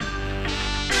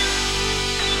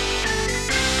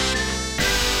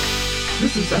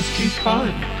This is SG Fun,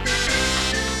 a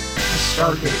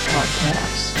Stargate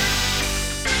podcast.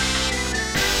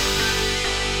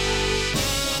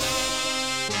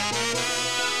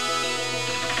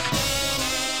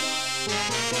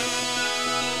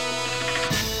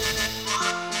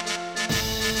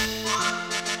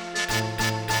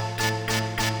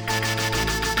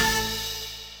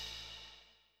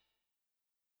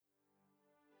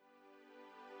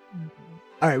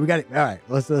 All right, we got it. All right,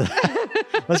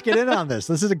 let's get in on this.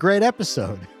 This is a great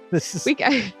episode. This is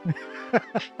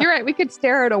You're right. We could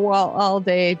stare at a wall all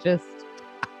day, just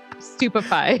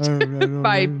stupefied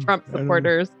by Trump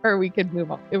supporters, or we could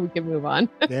move on.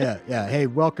 Yeah. Hey,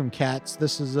 welcome, cats.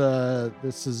 This is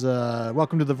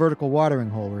welcome to the Vertical Watering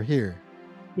Hole. We're here.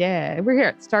 Yeah, we're here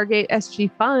at Stargate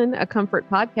SG Fun, a comfort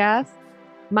podcast.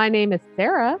 My name is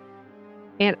Sarah,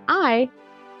 and I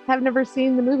have never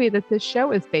seen the movie that this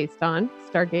show is based on,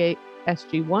 Stargate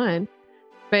SG-1,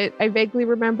 but I vaguely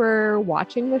remember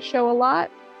watching the show a lot,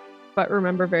 but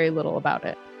remember very little about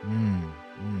it.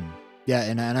 Yeah,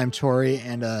 and I'm Tori,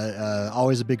 and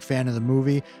always a big fan of the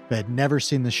movie, but had never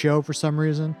seen the show for some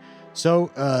reason. So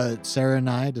Sarah and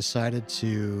I decided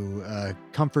to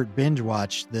comfort binge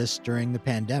watch this during the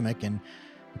pandemic, and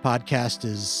the podcast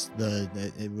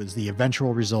it was the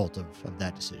eventual result of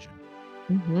that decision.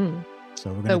 Mm-hmm.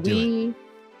 So we're going to do it. We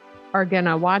are going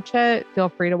to watch it. Feel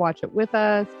free to watch it with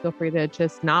us. Feel free to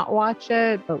just not watch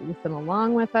it, but listen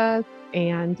along with us.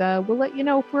 And we'll let you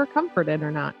know if we're comforted or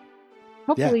not.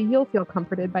 Hopefully you'll feel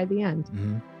comforted by the end.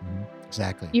 Mm-hmm. Mm-hmm.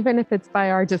 Exactly. Even if it's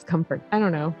by our discomfort. I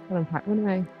don't know what I'm talking.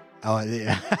 What am I? Oh,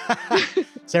 yeah.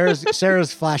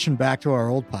 Sarah's flashing back to our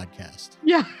old podcast.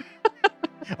 Yeah.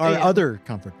 Our other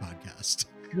comfort podcast.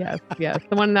 Yes.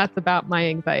 The one that's about my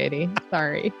anxiety.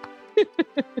 Sorry.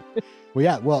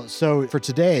 So for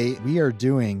today, we are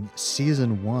doing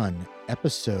season 1,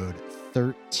 episode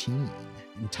 13,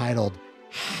 entitled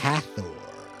Hathor.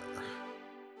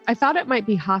 I thought it might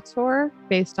be Hathor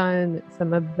based on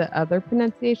some of the other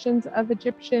pronunciations of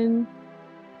Egyptian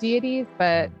deities,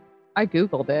 but I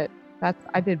Googled it.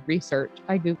 I did research.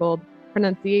 I Googled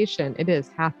pronunciation. It is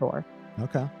Hathor.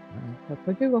 Okay. All right. That's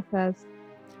what Google says.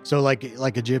 So like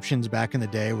Egyptians back in the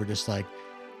day were just like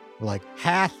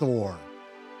Hathor.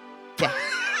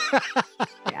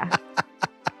 Yeah.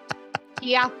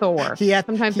 Hathor.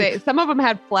 Some of them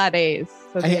had flat A's.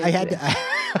 So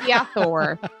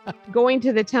Hathor. Going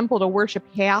to the temple to worship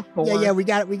Hathor. Yeah. We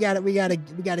got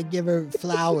to give her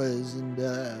flowers, and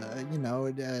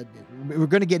we're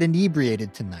going to get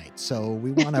inebriated tonight, so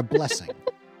we want a blessing.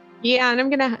 Yeah, and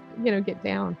I'm gonna get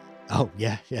down. Oh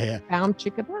yeah. Bound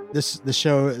chicka bound.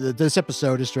 This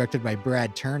episode is directed by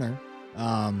Brad Turner.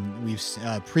 We've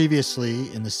previously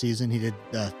in the season he did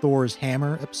Thor's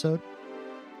Hammer episode.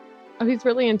 Oh, he's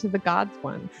really into the gods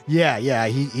ones. Yeah.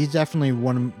 He's definitely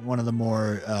one of the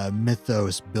more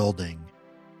mythos building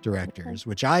directors,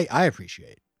 which I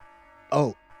appreciate.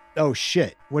 Oh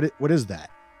shit! What is that?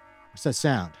 What's that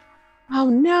sound? Oh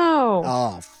no!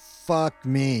 Oh fuck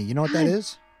me! You know what that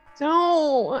is?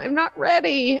 No, I'm not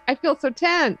ready. I feel so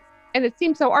tense. And it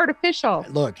seems so artificial.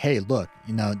 Look,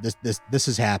 this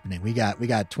is happening. We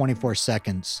got 24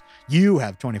 seconds. You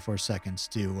have 24 seconds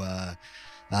to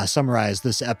summarize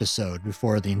this episode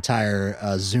before the entire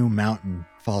Zoom mountain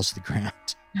falls to the ground.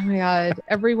 Oh my God.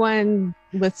 Everyone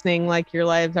listening, your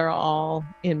lives are all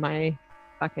in my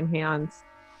fucking hands.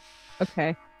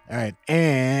 Okay. All right.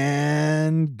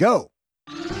 And go.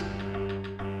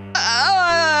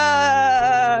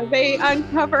 They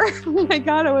uncover, oh my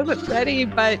God, I wasn't ready,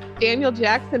 but Daniel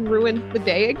Jackson ruins the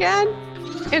day again,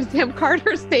 and Sam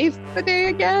Carter saves the day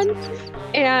again.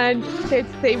 And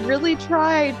they really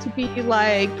tried to be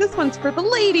like, this one's for the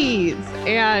ladies.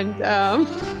 And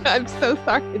I'm so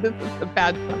sorry, this is a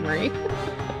bad summary.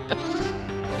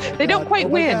 They don't quite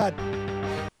win.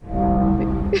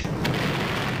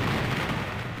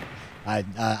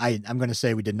 I'm going to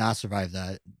say we did not survive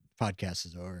that. Podcast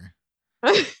is over.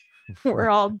 We're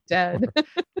all dead.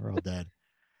 We're all dead.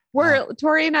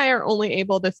 Tori and I are only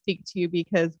able to speak to you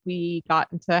because we got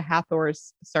into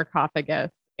Hathor's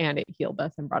sarcophagus and it healed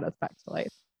us and brought us back to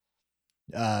life.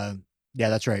 Yeah,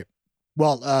 that's right.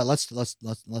 Well, let's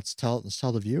tell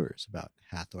the viewers about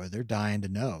Hathor. They're dying to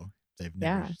know. They've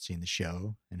never seen the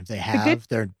show, and if they have,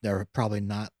 they're probably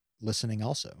not listening.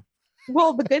 Also,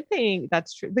 well, the good thing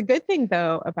that's true. The good thing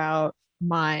though about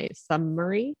my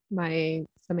summation,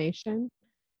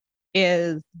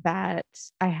 is that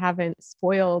I haven't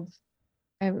spoiled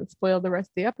the rest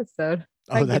of the episode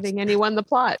by giving anyone the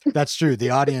plot. That's true.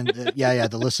 The audience, the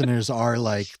listeners are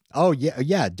like, oh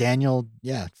yeah, Daniel,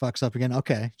 fucks up again.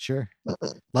 Okay, sure.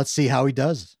 Let's see how he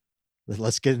does.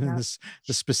 Let's get into Yeah.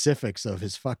 the specifics of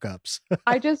his fuck ups.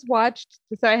 I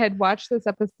had watched this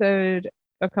episode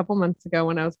a couple months ago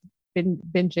when I was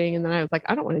binging, and then I was like,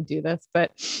 I don't want to do this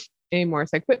but anymore.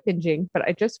 So I quit binging, but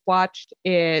I just watched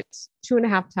it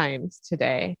 2.5 times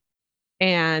today.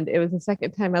 And it was the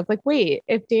second time I was like, wait,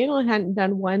 if Daniel hadn't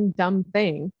done one dumb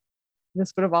thing,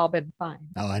 this would have all been fine.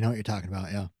 Oh, I know what you're talking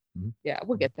about. Yeah. Yeah,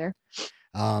 we'll get there.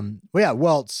 So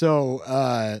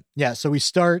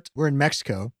we're in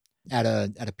Mexico at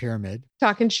a pyramid.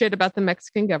 Talking shit about the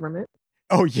Mexican government.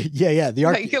 Oh yeah. The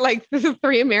like the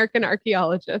 3 American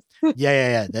archaeologists.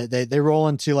 Yeah. They roll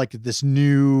into like this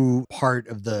new part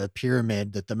of the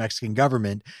pyramid that the Mexican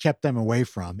government kept them away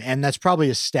from, and that's probably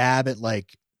a stab at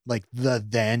like the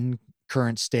then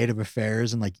current state of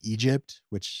affairs in like Egypt,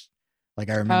 which like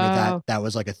I remember that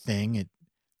was like a thing.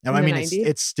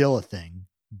 It's still a thing.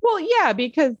 Well, yeah,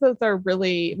 because those are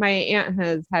really, my aunt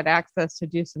has had access to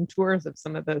do some tours of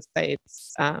some of those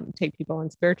sites, take people on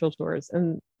spiritual tours.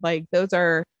 And like, those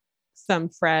are some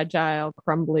fragile,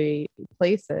 crumbly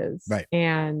places. Right.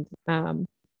 And it's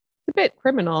a bit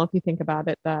criminal if you think about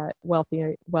it, that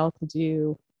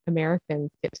well-to-do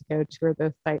Americans get to go tour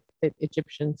those sites that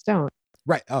Egyptians don't.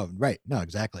 Right. Oh, right. No,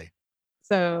 exactly.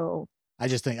 So I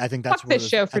think that's fuck this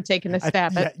show for taking a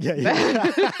stab at.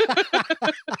 Yeah.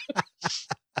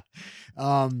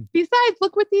 Besides,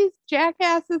 look what these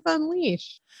jackasses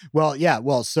unleash. Well, yeah.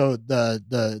 Well, so they're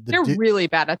really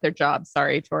bad at their job.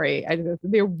 Sorry, Tori.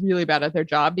 They're really bad at their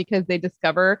job because they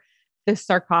discover this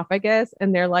sarcophagus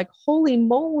and they're like, holy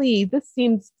moly,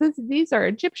 these are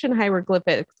Egyptian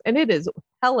hieroglyphics and it is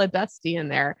hella dusty in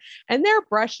there. And they're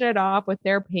brushing it off with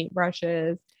their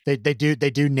paintbrushes. They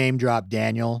do name drop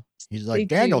Daniel. He's like,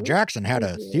 Daniel Jackson had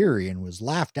a theory and was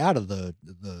laughed out of the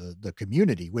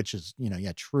community, which is,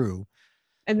 true.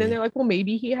 And then they're like, well,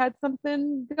 maybe he had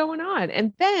something going on.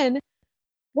 And then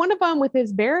one of them with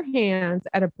his bare hands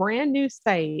at a brand new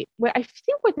site, I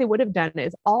think what they would have done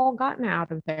is all gotten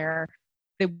out of there.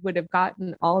 They would have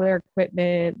gotten all their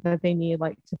equipment that they need,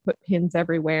 like to put pins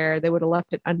everywhere. They would have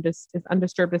left it as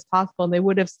undisturbed as possible. And they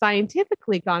would have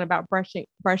scientifically gone about brushing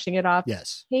it off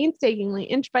painstakingly,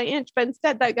 inch by inch. But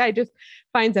instead, that guy just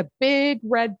finds a big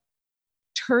red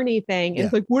turny thing and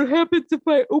it's like, what happens if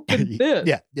I open this?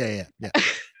 Yeah.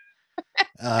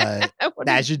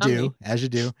 As you do.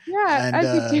 Yeah, and,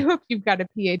 as you do if you've got a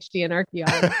PhD in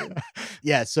archaeology.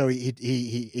 Yeah, so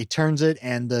he turns it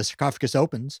and the sarcophagus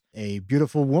opens. A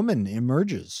beautiful woman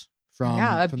emerges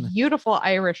from beautiful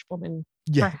Irish woman,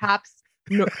 perhaps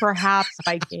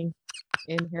Viking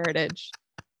in heritage,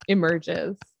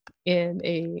 emerges in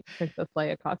a Princess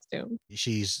Leia costume.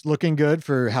 She's looking good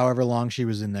for however long she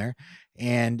was in there.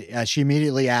 And she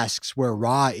immediately asks where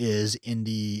Ra is in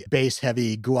the bass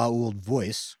heavy Goa'uld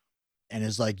voice and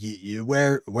is like,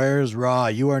 where's Ra?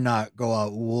 You are not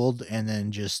Goa'uld. And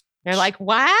then they're like,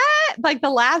 what? Like the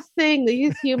last thing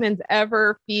these humans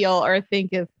ever feel or think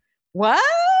is, what?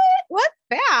 What's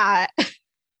that?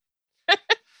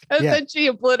 And then she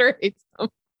obliterates them.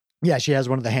 Yeah, she has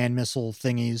one of the hand missile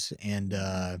thingies, and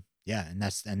and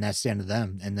that's the end of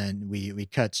them. And then we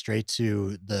cut straight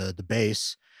to the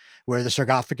base, where the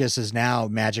sarcophagus is now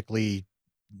magically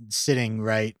sitting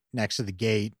right next to the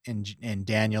gate, and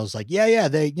Daniel's like,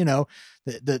 they,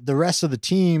 the rest of the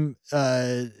team,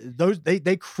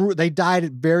 they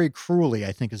died very cruelly,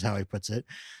 I think is how he puts it.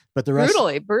 But the rest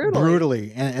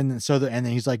brutally, and then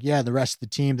he's like, the rest of the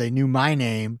team, they knew my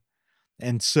name.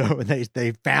 And so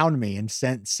they found me and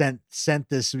sent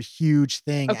this huge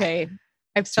thing. Okay.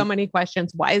 I have so many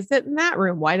questions. Why is it in that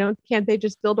room? Can't they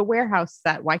just build a warehouse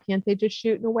set? Why can't they just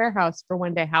shoot in a warehouse for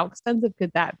one day? How expensive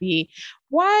could that be?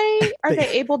 Why are they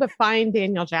able to find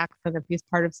Daniel Jackson if he's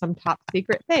part of some top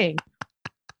secret thing?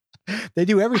 They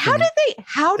do everything.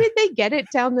 How did they get it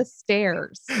down the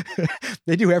stairs?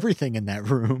 They do everything in that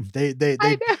room. They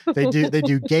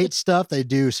do gate stuff. They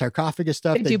do sarcophagus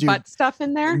stuff. They do butt stuff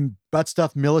in there. Butt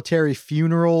stuff, military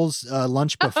funerals,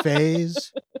 lunch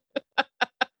buffets.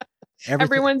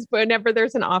 Whenever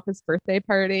there's an office birthday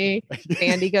party,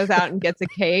 Andy goes out and gets a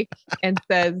cake and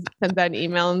sends out an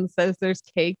email and says there's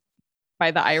cake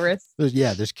by the iris.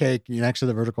 There's cake next to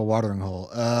the vertical watering hole.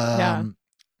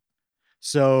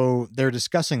 So they're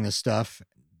discussing this stuff.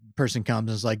 Person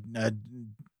comes and is like,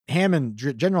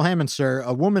 General Hammond, sir,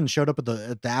 a woman showed up at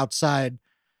the outside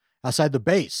the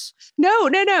base. No.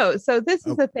 So this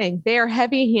is the thing. They are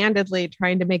heavy-handedly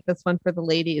trying to make this one for the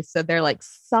ladies. So they're like,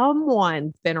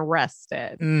 someone's been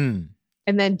arrested. And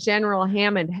then General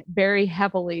Hammond very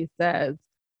heavily says,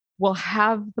 we'll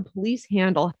have the police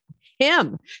handle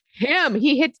him.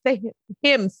 He hits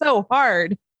him so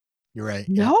hard. You're right.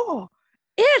 No.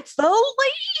 It's the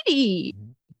lady.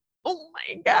 Oh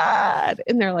my God.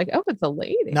 And they're like, oh, it's a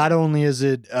lady. Not only is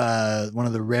it one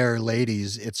of the rare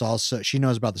ladies, it's also, she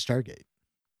knows about the Stargate.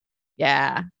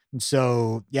 Yeah. And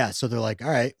so, yeah, so they're like, all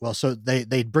right, well, so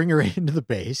they bring her into the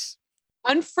base.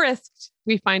 Unfrisked,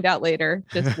 we find out later,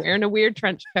 just wearing a weird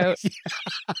trench coat.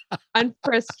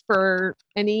 Unfrisked for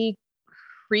any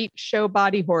creep show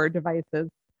body horror devices.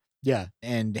 Yeah.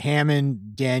 And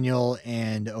Hammond, Daniel,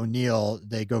 and O'Neill,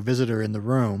 they go visit her in the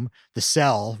room, the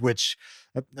cell, which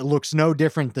looks no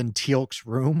different than Teal'c's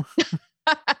room.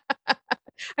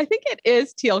 I think it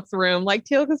is Teal'c's room. Like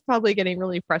Teal'c is probably getting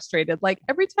really frustrated. Like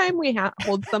every time we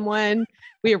hold someone,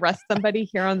 we arrest somebody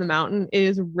here on the mountain, it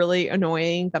is really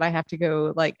annoying that I have to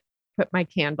go like put my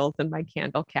candles in my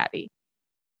candle caddy.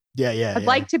 Yeah. I'd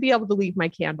like to be able to leave my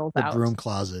candles the out. broom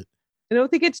closet. I don't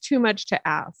think it's too much to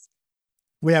ask.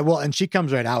 Well, yeah, well, and she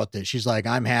comes right out with it. She's like,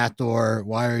 I'm Hathor.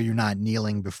 Why are you not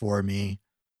kneeling before me?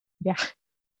 Yeah.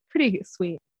 Pretty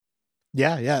sweet.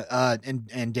 Yeah.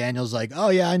 And Daniel's like, oh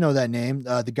yeah, I know that name.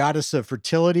 The goddess of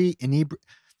fertility,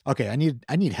 Okay,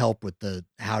 I need help with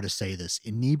how to say this.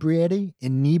 Inebriety.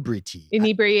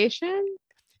 Inebriation?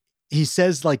 He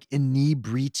says like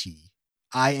inebriety.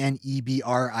 Inebriety.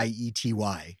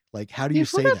 Like, how do you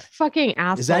say what a that? fucking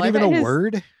asshole. Is that even a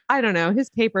word? I don't know. His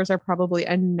papers are probably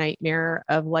a nightmare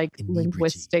of like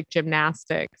linguistic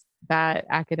gymnastics that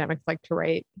academics like to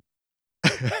write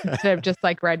instead of just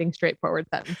like writing straightforward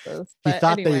sentences.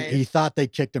 But he thought they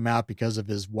kicked him out because of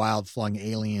his wild flung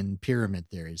alien pyramid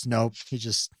theories. Nope. He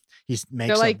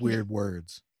makes up weird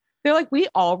words. They're like, we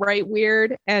all write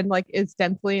weird and like as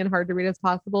densely and hard to read as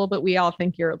possible, but we all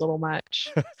think you're a little much.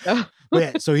 So,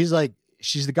 so he's like,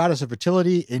 she's the goddess of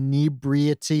fertility,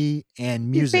 inebriety, and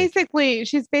music.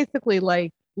 She's basically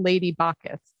like Lady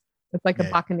Bacchus. It's like a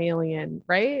bacchanalian,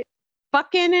 right?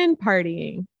 Fucking and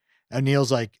partying.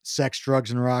 O'Neill's like sex,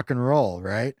 drugs, and rock and roll,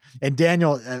 right? And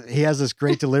Daniel, he has this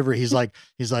great delivery. He's like,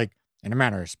 in a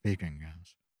manner of speaking,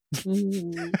 guys.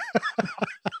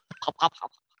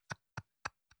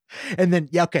 And then,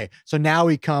 okay. So now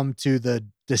we come to the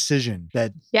decision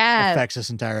that affects this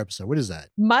entire episode. What is that?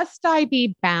 Must I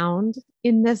be bound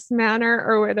in this manner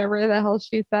or whatever the hell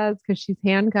she says? Because she's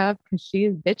handcuffed, because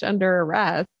she's bitch under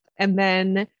arrest. And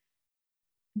then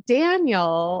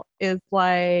Daniel is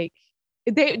like,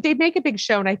 they make a big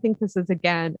show, and I think this is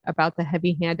again about the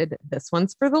heavy-handed, this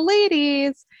one's for the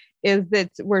ladies, is that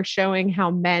we're showing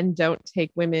how men don't take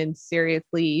women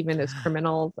seriously, even as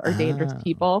criminals or dangerous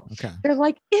people. Okay. They're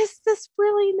like, is this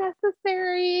really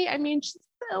necessary? I mean, she's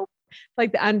so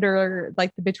like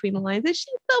the between the lines, is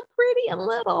she so pretty and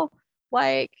little,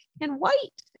 like, and white?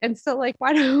 And so like,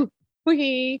 why don't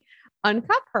we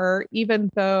uncuff her,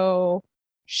 even though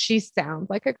she sounds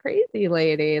like a crazy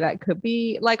lady that could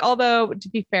be like, although to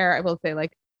be fair, I will say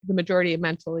like the majority of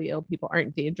mentally ill people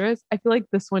aren't dangerous. I feel like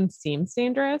this one seems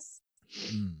dangerous.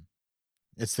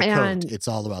 It's the coat. It's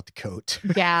all about the coat.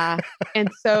 Yeah. And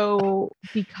so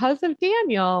because of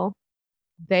Daniel,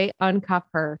 they uncuff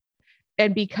her.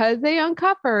 And because they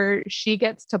uncuff her, she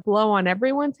gets to blow on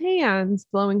everyone's hands,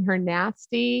 blowing her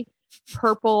nasty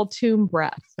purple tomb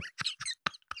breath,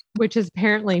 which is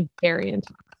apparently very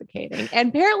intoxicating. And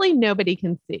apparently nobody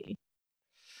can see.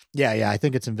 Yeah. I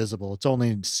think it's invisible. It's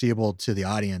only seeable to the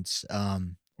audience.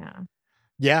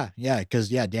 Yeah. Because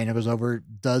Daniel goes over,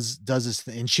 does this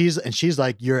thing, and she's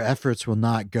like, your efforts will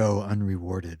not go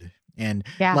unrewarded. And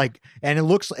it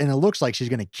looks like she's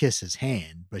gonna kiss his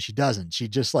hand, but she doesn't. She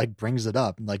just like brings it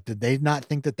up. Like, did they not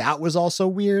think that was also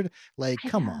weird? Like,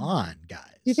 come on,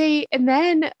 guys. And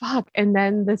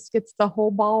then this gets the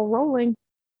whole ball rolling.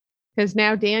 Because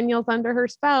now Daniel's under her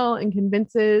spell and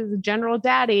convinces General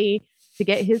Daddy to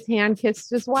get his hand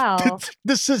kissed as well.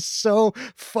 This is so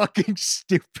fucking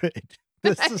stupid.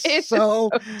 This is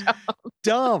so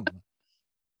dumb.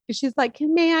 She's like,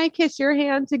 may I kiss your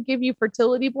hand to give you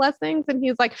fertility blessings? And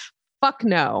he's like, fuck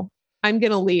no. I'm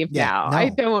going to leave now. No, I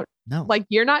don't like,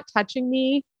 you're not touching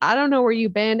me. I don't know where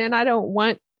you've been, and I don't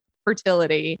want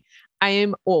fertility. I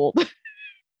am old.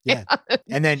 Yeah.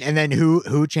 and then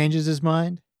who changes his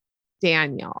mind?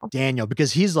 Daniel,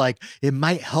 because he's like, it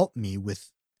might help me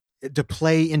to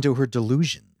play into her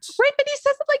delusions. Right, but he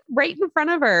says it like right in front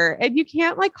of her, and you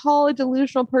can't like call a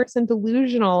delusional person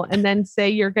delusional and then say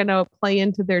you're gonna play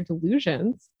into their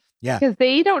delusions. Yeah, because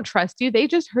they don't trust you. They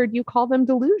just heard you call them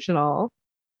delusional.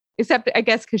 Except, I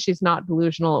guess, because she's not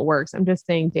delusional, it works. I'm just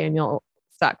saying Daniel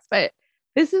sucks. But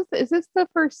is this the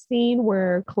first scene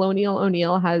where Colonial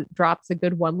O'Neill drops a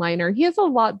good one-liner? He has a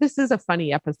lot. This is a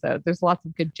funny episode. There's lots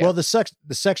of good jokes. Well, the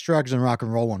sex, drugs, and rock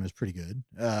and roll one was pretty good.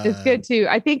 It's good too.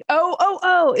 I think.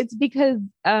 Oh! It's because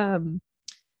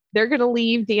they're going to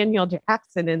leave Daniel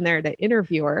Jackson in there to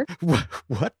interview her.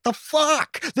 What the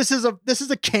fuck? This is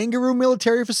a kangaroo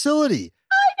military facility.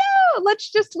 Oh, let's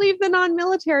just leave the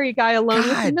non-military guy alone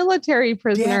with the military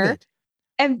prisoner.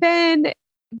 And then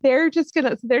they're just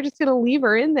gonna leave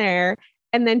her in there.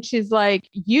 And then she's like,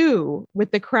 you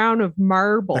with the crown of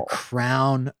marble. The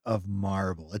crown of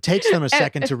marble. It takes them a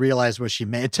second to realize what she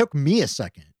meant. It took me a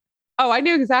second. Oh, I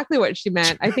knew exactly what she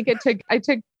meant. I think it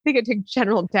took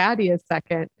General Daddy a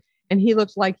second. And he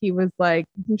looked like he was like,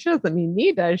 she doesn't mean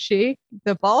me, does she?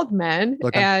 The bald men.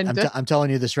 Look, I'm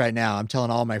telling you this right now. I'm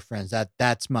telling all my friends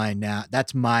that's my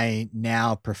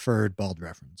now preferred bald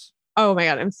reference. Oh my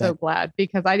God, I'm so glad,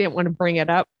 because I didn't want to bring it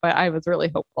up, but I was really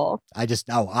hopeful. I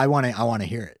want to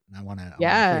hear it. I want to.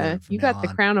 Yeah, you got the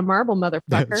crown of marble, motherfucker.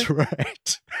 That's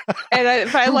right. And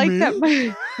I like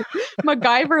that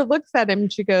MacGyver looks at him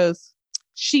and she goes,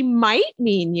 she might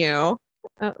mean you.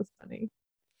 That was funny.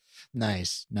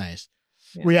 Nice.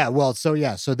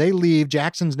 Yeah. So they leave.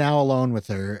 Jackson's now alone with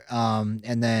her.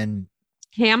 And then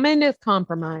Hammond is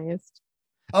compromised.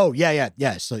 Oh, yeah.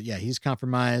 So yeah, he's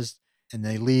compromised. And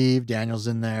they leave. Daniel's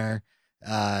in there.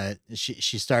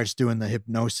 She starts doing the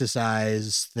hypnosis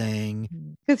eyes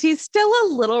thing. Because he's still a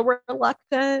little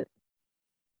reluctant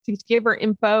to give her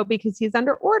info, because he's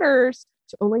under orders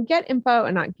to only get info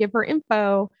and not give her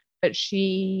info. But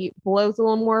she blows a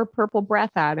little more purple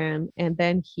breath at him. And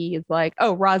then he's like,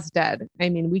 oh, Ra's dead. I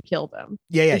mean, we killed him.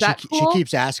 Yeah. She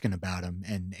keeps asking about him.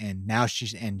 And now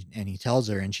and he tells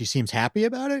her, and she seems happy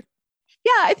about it.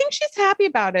 Yeah, I think she's happy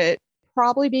about it.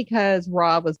 Probably because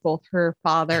Ra was both her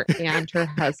father and her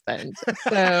husband.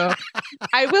 So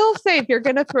I will say, if you're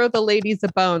going to throw the ladies a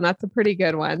bone, that's a pretty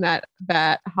good one.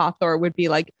 That Hathor would be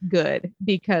like, good,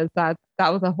 because that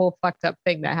was a whole fucked up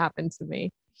thing that happened to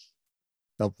me.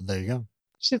 Oh, there you go.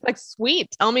 She's like,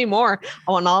 sweet, tell me more.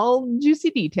 I want all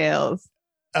juicy details.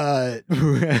 Well,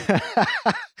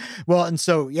 and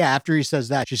so yeah, after he says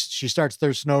that, she starts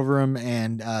thirsting over him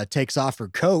and takes off her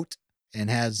coat and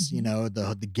has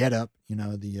the getup,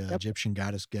 the Egyptian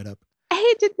goddess getup.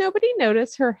 Hey, did nobody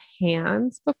notice her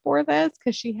hands before this?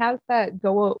 Because she has that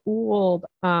Goa'uld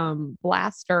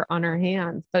blaster on her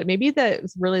hands, but maybe it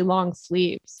was really long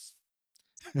sleeves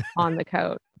on the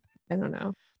coat. I don't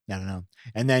know.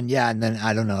 And then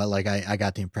I don't know. Like I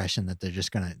got the impression that they're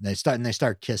just they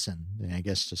start kissing. I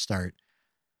guess to start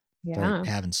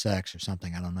having sex or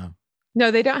something. I don't know.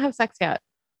 No, they don't have sex yet.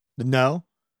 No,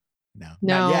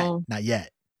 not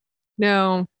yet.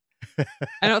 No,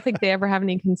 I don't think they ever have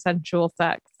any consensual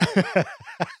sex.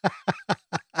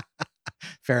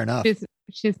 Fair enough.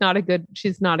 She's not a good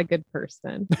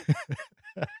person.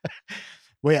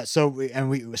 Well, yeah. So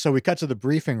we cut to the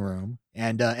briefing room,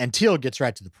 and Teal gets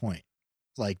right to the point,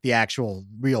 like the actual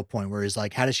real point, where he's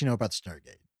like, "How does she know about the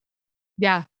Stargate?"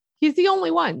 Yeah, he's the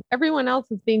only one. Everyone else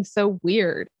is being so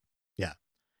weird. Yeah,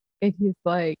 and he's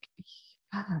like,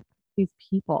 God, these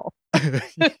people.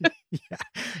 Yeah,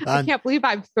 I can't believe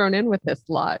I've thrown in with this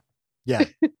lot. Yeah,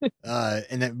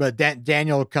 but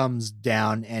Daniel comes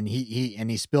down and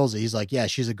he spills it. He's like, "Yeah,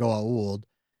 she's a Goa'uld.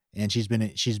 And she's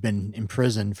been in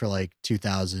prison for like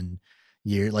 2,000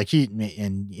 years. Like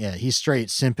he's straight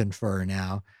simping for her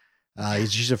now.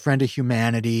 She's a friend of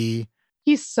humanity."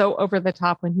 He's so over the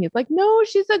top when he's like, "No,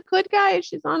 she's a good guy.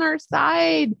 She's on our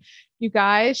side. You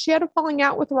guys, she had a falling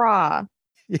out with Ra."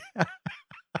 Yeah.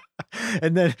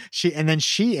 And then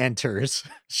she enters.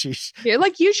 You're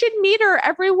like, "You should meet her.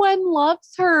 Everyone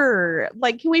loves her.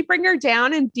 Like, can we bring her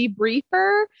down and debrief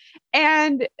her?"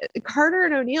 And Carter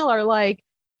and O'Neill are like,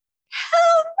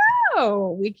 "Hell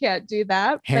no, we can't do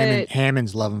that."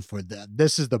 Hammond's loving for that.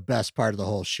 This is the best part of the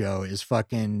whole show, is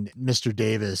fucking Mr.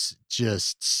 Davis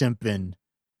just simping.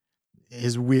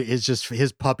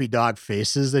 His puppy dog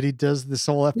faces that he does this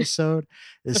whole episode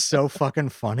is so fucking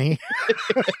funny.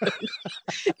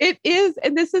 It is.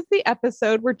 And this is the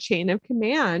episode where Chain of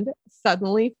Command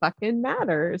suddenly fucking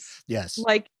matters. Yes.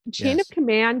 Like Chain of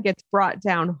Command gets brought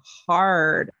down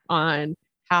hard on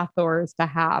Hathor's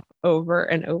behalf over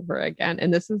and over again.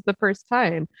 And this is the first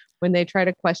time when they try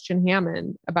to question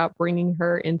Hammond about bringing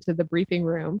her into the briefing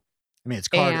room. I mean, it's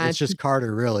Carter. It's just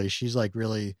Carter, really. She's like,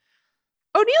 really.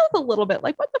 O'Neill's a little bit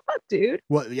like, what the fuck, dude?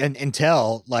 Well, and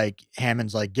until like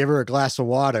Hammond's like, "Give her a glass of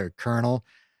water, Colonel."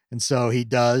 And so he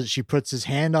does. She puts his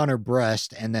hand on her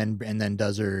breast, and then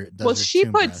does her. She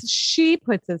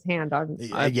puts his hand on.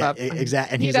 Yeah,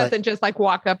 exactly. And he doesn't just like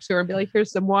walk up to her and be like,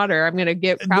 "Here's some water. I'm gonna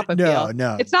get crap a feel."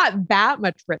 No, it's not that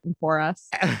much written for us.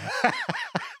 It's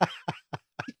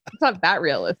not that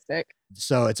realistic.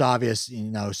 So it's obvious,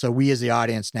 So we as the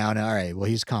audience now know. All right, well,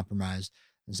 he's compromised.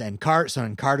 And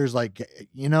Carter's like,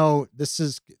 this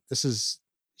is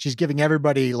she's giving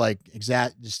everybody like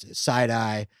just side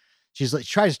eye. She's like,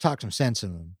 tries to talk some sense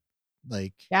in them.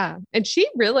 Like, yeah. And she's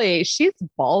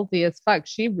ballsy as fuck.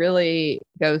 She really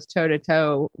goes toe to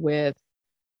toe with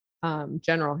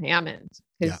General Hammond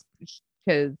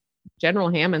because General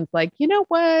Hammond's like, you know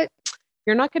what?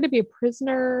 You're not going to be a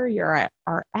prisoner. You're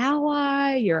our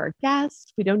ally. You're our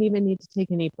guest. We don't even need to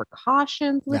take any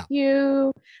precautions with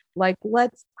you. Like,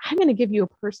 I'm going to give you a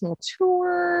personal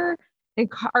tour. And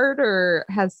Carter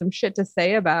has some shit to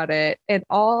say about it. And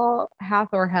all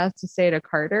Hathor has to say to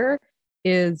Carter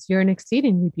is, you're an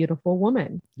exceedingly beautiful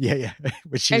woman. Yeah.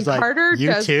 But she's like, Carter you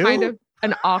does too? kind of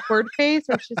an awkward face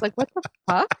where she's like, what the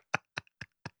fuck?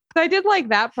 So I did like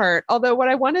that part. Although what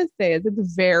I want to say is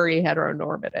it's very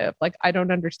heteronormative. Like, I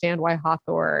don't understand why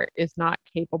Hathor is not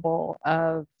capable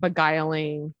of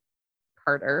beguiling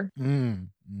Carter.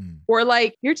 Or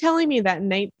like, you're telling me that in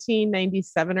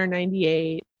 1997 or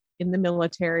 98 in the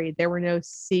military, there were no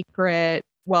secret,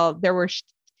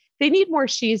 they need more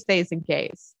she's, theys, and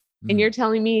gays. And you're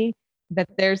telling me that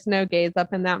there's no gays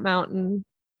up in that mountain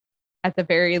at the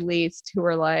very least who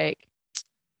are like,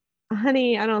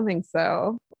 honey, I don't think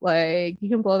so. Like, you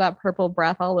can blow that purple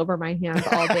breath all over my hands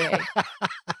all day.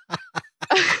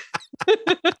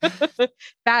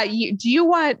 Do you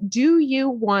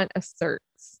want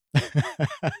asserts?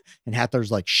 And Hathor's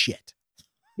like, shit.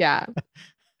 Yeah.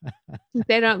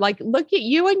 They don't like, look at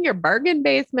you in your bargain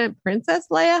basement Princess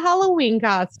Leia Halloween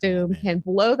costume can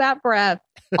blow that breath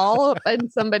all up in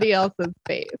somebody else's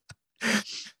face.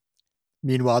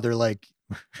 Meanwhile, they're like,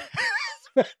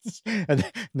 and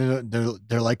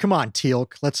they're like, come on,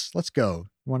 Teal'c, let's go.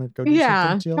 You want to go do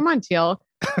something, Teal'c? Come on, Teal'c.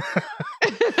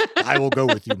 I will go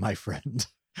with you, my friend.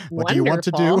 What do you want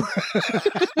to do?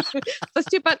 Let's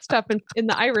do butt stuff in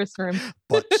the Iris room.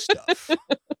 Butt stuff.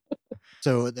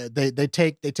 So they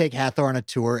take Hathor on a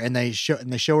tour, and they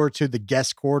show her to the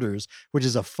guest quarters, which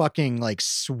is a fucking like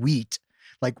suite.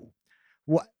 Like,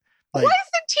 what? Like, why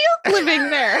isn't Teal'c living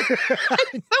there?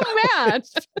 I'm so mad.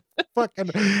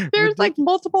 Fucking, there's like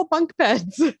multiple bunk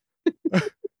beds.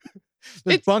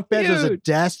 There's bunk beds. There's a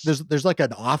desk. There's like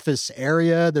an office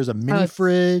area. There's a mini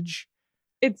fridge.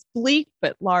 It's bleak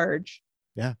but large.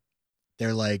 Yeah.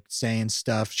 They're like saying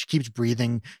stuff. She keeps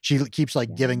breathing. She keeps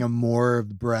like giving them more of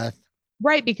the breath.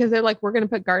 Right, because they're like, we're going to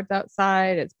put guards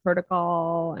outside. It's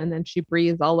protocol. And then she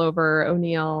breathes all over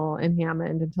O'Neill and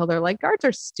Hammond until they're like, guards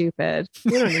are stupid.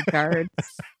 We don't need guards.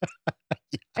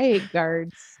 I hate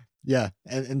guards. Yeah.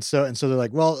 And so they're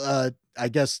like, well, I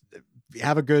guess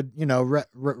have a good,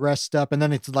 rest up. And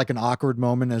then it's like an awkward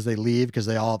moment as they leave because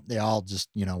they all just,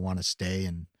 want to stay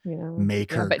and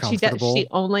make her comfortable. She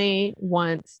only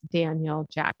wants Daniel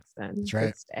Jackson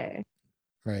to stay.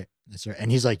 Right. That's right.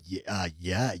 And he's like,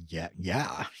 yeah.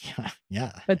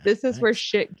 But this is where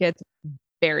shit gets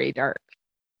very dark.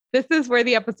 This is where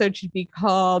the episode should be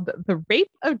called The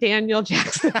Rape of Daniel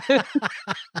Jackson.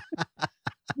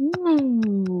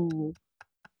 Ooh.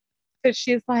 Because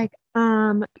she's like,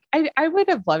 I would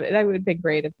have loved it. That would have been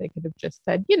great if they could have just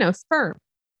said, sperm.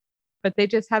 But they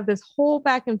just have this whole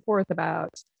back and forth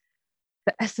about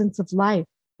the essence of life.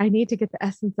 I need to get the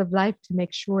essence of life to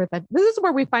make sure that this is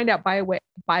where we find out, by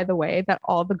the way, that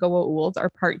all the Goa'uld are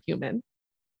part human.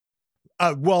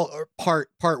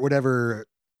 Part whatever.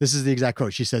 This is the exact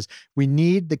quote. She says, "We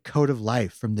need the code of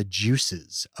life from the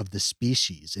juices of the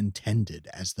species intended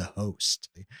as the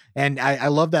host." And I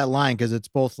love that line because it's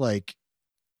both like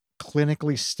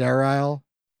clinically sterile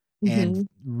and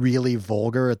really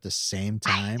vulgar at the same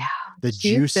time. The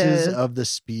juices of the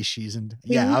species. And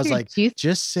I was like,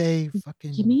 just say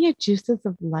fucking. Give me your juices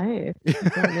of life,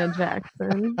 Daniel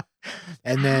Jackson.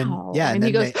 And then, And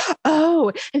he goes,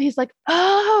 oh, and he's like,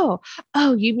 oh,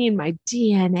 you mean my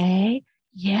DNA?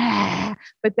 Yeah.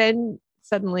 But then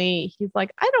suddenly he's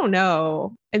like, I don't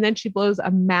know. And then she blows a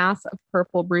mass of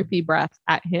purple rupee breath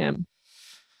at him.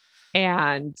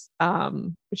 And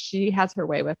she has her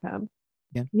way with him.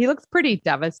 Yeah. He looks pretty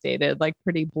devastated, like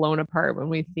pretty blown apart when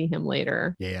we see him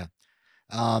later. Yeah.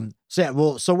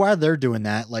 So while they're doing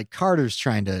that, like Carter's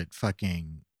trying to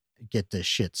fucking get this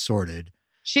shit sorted.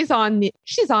 She's on the net.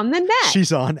 She's on the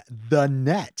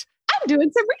net. I'm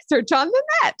doing some research on the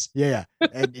net. Yeah.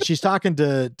 And she's talking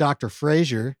to Dr.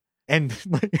 Fraser and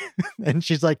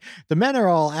she's like, the men are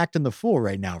all acting the fool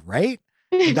right now, right?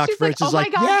 And Dr. Fritz is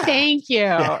like, oh my God, thank you.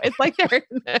 Yeah. It's like they're,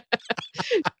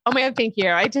 oh man, thank you.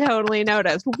 I totally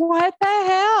noticed. What the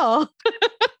hell?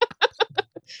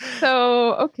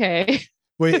 So, okay.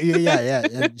 Well, yeah.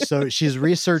 And so she's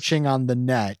researching on the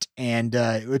net, and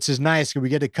which is nice. We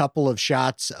get a couple of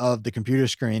shots of the computer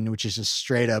screen, which is just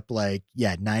straight up like,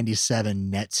 97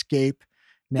 Netscape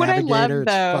Navigator. What I love,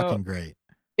 it's fucking great.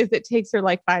 is it takes her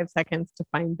like 5 seconds to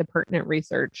find the pertinent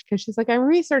research because she's like, I'm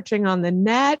researching on the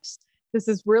net. This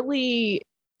is really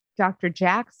Dr.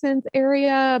 Jackson's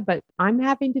area, but I'm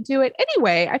having to do it.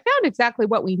 Anyway, I found exactly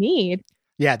what we need.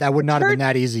 Yeah, that would not have been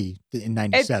that easy in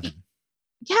 97.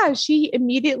 Yeah, she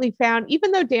immediately found,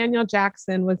 even though Daniel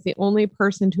Jackson was the only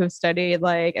person to have studied,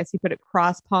 like, as he put it,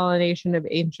 cross-pollination of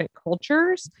ancient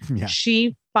cultures, Yeah.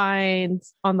 she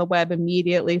finds on the web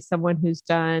immediately someone who's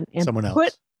done and Someone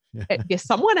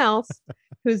someone else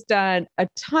who's done a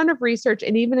ton of research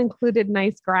and even included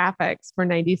nice graphics for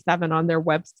 97 on their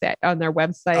website,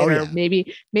 or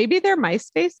maybe their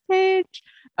MySpace page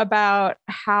about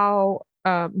how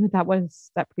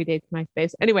that predates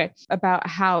MySpace. Anyway, about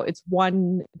how it's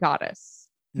one goddess,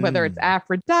 whether it's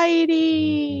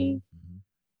Aphrodite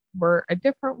or a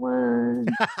different one,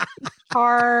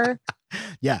 Tar.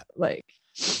 Yeah. Like,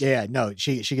 yeah, no,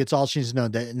 she gets all she needs to know,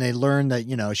 that, and they learn that,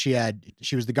 you know, she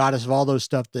was the goddess of all those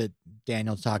stuff that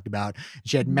Daniel talked about.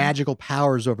 She had magical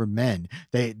powers over men.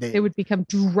 They would become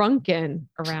drunken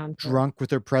around her. Drunk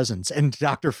with her presence. And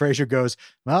Dr. Frasier goes,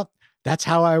 well, that's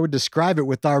how I would describe it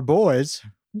with our boys.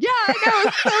 Yeah, I know.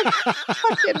 It's so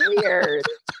fucking weird.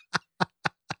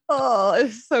 Oh,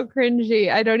 it's so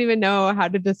cringy. I don't even know how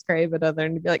to describe it other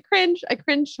than to be like, cringe. I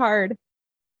cringed hard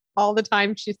all the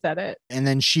time she said it. And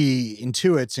then she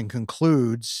intuits and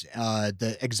concludes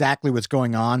exactly what's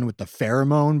going on with the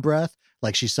pheromone breath.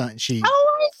 Like she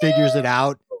figures it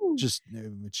out. Which is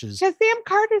because Sam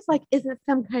Carter's like, is it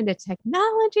some kind of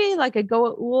technology, like a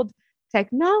Goa'uld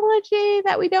technology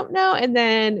that we don't know? And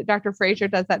then Dr. Frasier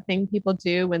does that thing people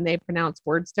do when they pronounce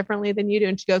words differently than you do,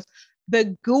 and she goes,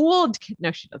 the Goa'uld.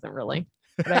 No, she doesn't really,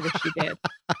 but I wish she did.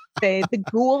 Say the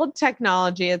Goa'uld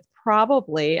technology is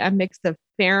probably a mix of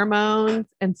pheromones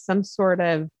and some sort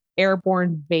of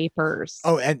airborne vapors.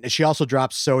 Oh, and she also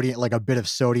drops sodium, like a bit of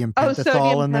sodium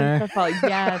pentothal in there.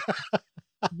 Yes.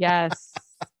 Yes.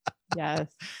 Yes.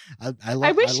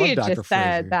 I wish she had just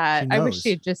said that. I wish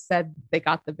she had just said they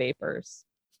got the vapors.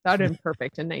 That would have been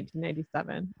perfect in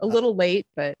 1997. A little late,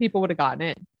 but people would have gotten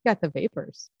it. Got the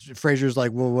vapors. Frasier's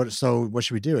like, well, what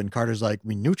should we do? And Carter's like,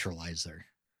 we neutralize her.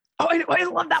 Oh, I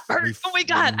love that part. Oh my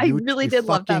God. I really did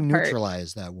love that part.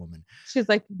 Neutralize that woman. She's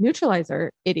like, neutralize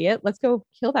her, idiot. Let's go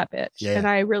kill that bitch. Yeah. And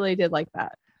I really did like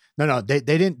that. No, they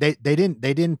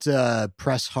didn't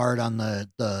press hard on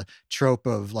the trope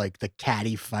of like the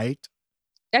catty fight.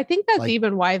 I think that's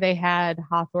even why they had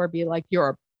Hathor be like,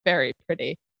 you're very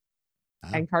pretty.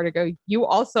 And Carter go, you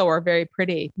also are very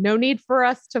pretty. No need for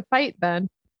us to fight then.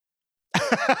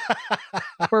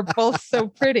 We're both so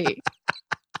pretty.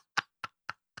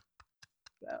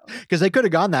 Because they could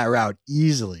have gone that route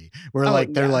easily.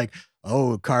 They're like,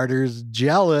 oh, Carter's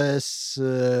jealous,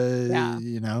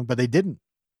 you know, but they didn't.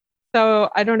 So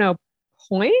I don't know,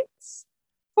 points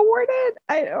awarded?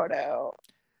 I don't know.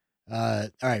 All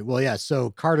right. Well, yeah. So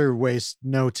Carter wastes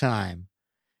no time,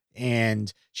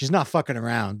 and she's not fucking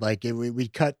around. Like we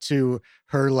cut to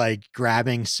her like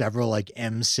grabbing several like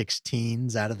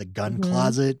M16s out of the gun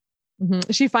closet.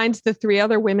 Mm-hmm. She finds the 3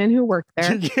 other women who work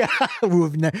there. Yeah,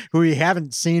 who we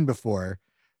haven't seen before.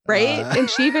 Right. And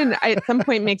she even at some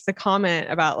point makes a comment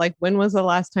about like, when was the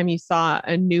last time you saw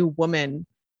a new woman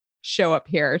show up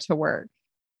here to work?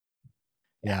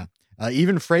 Yeah.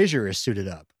 Even Frasier is suited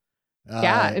up.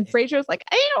 And Frasier's like,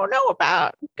 I don't know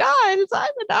about guns. I'm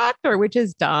a doctor, which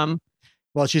is dumb.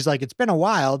 Well, she's like, it's been a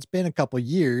while. It's been a couple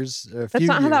years. That's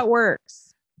not how that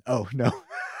works. Oh, no.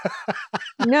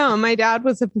 No, my dad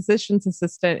was a physician's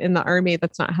assistant in the Army.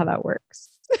 That's not how that works.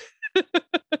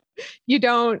 You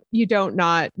don't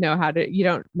not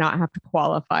have to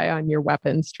qualify on your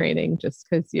weapons training just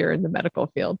because you're in the medical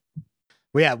field.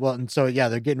 Well, yeah. Well, and so, yeah,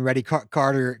 they're getting ready.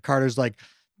 Carter's like,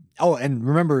 oh, and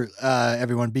remember,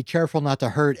 everyone, be careful not to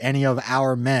hurt any of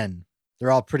our men.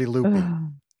 They're all pretty loopy.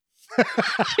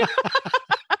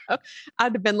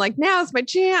 I'd have been like, now's my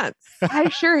chance. I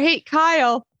sure hate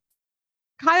Kyle.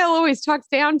 Kyle always talks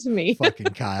down to me.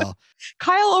 Fucking Kyle.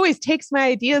 Kyle always takes my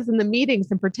ideas in the meetings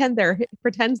and pretends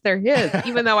they're his,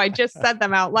 even though I just said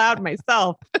them out loud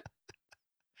myself.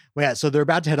 Well, yeah, so they're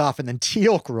about to head off, and then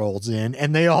Teal'c rolls in,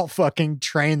 and they all fucking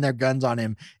train their guns on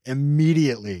him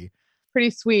immediately. Pretty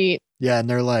sweet. Yeah, and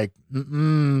they're like,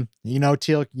 you know,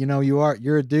 Teal'c, you know,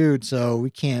 you're a dude, so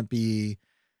we can't be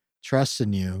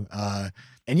trusting you.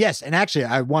 And yes, and actually,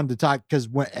 I wanted to talk because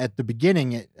at the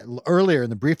beginning, earlier in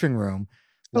the briefing room,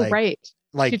 right,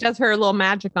 like she does her little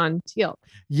magic on Teal'c.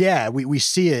 Yeah, we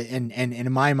see it, and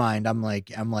in my mind, I'm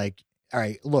like, all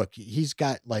right, look, he's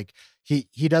got like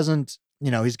he doesn't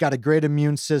he's got a great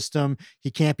immune system.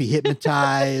 He can't be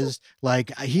hypnotized.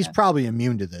 Like he's probably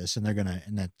immune to this, and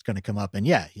that's gonna come up. And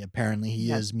yeah, apparently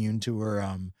he is immune to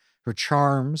her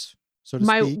charms, so to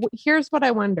speak. Here's what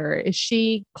I wonder: is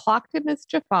she clocked him as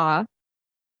Jaffa?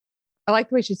 I like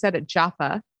the way she said it,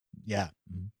 Jaffa. Yeah.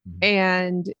 Mm-hmm.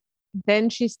 And then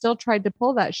she still tried to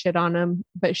pull that shit on him,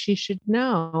 but she should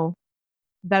know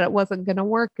that it wasn't going to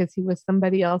work because he was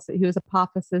somebody else. He was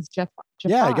Apophysis Jaffa.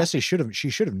 Yeah, I guess she should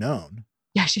have known.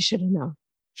 Yeah, she should have known.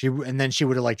 And then she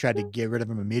would have tried to get rid of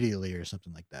him immediately or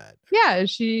something like that. Yeah,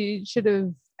 she should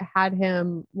have had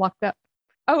him locked up.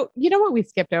 Oh, you know what we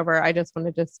skipped over? I just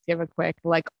want to give a quick,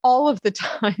 all of the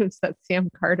times that Sam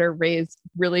Carter raised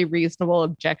really reasonable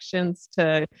objections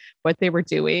to what they were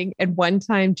doing. And one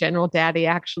time General Daddy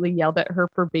actually yelled at her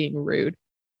for being rude.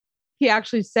 He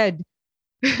actually said,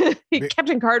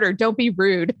 Captain Carter, don't be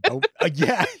rude. Oh,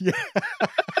 yeah.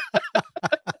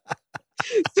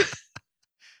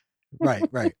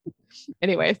 Right.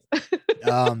 Anyways.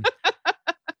 Well,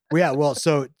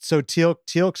 so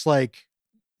Teal'c's like,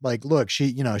 look,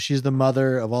 she's the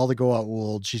mother of all the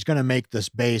Goa'uld. She's going to make this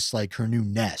base like her new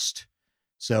nest.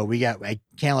 So I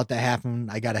can't let that happen.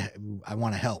 I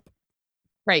want to help.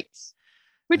 Right.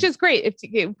 Which is great. If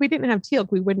we didn't have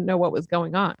Teal'c, we wouldn't know what was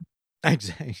going on.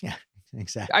 Exactly. Yeah,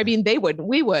 exactly. I mean, they wouldn't,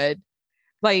 we would.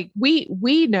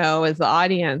 We know as the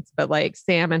audience, but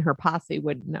Sam and her posse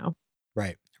wouldn't know.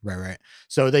 Right.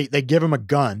 So they give him a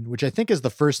gun, which I think is the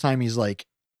first time he's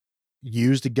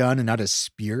used a gun and not a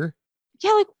spear.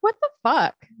 Yeah, what the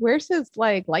fuck? Where's his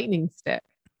lightning stick?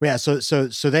 Yeah, so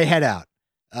they head out.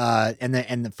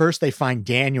 And first they find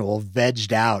Daniel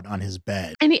vegged out on his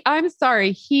bed. And I'm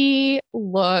sorry, he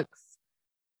looks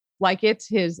like it's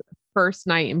his first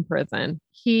night in prison.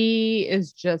 He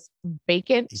is just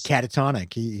vacant. He's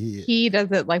catatonic. He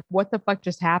doesn't what the fuck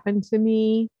just happened to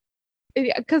me?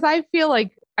 Because I feel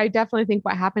I definitely think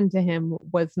what happened to him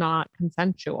was not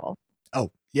consensual.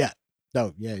 Oh, yeah.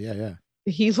 Oh, yeah.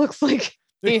 He looks like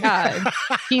he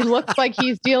looks like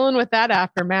he's dealing with that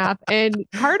aftermath. And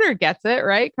Carter gets it,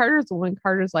 right? Carter's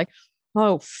like,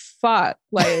 oh, fuck.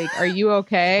 Are you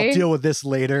okay? I'll deal with this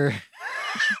later.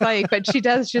 But she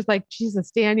does. She's like, Jesus,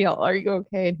 Daniel, are you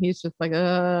okay? And he's just like,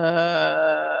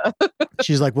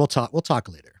 She's like, we'll talk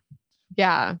later.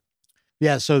 Yeah.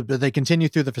 Yeah. So they continue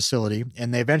through the facility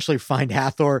and they eventually find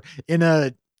Hathor in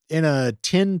a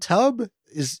tin tub.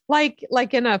 Is like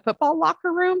in a football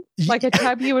locker room, like a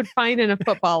tub you would find in a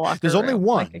football locker There's room. Only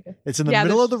one. It's in the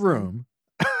middle of the room.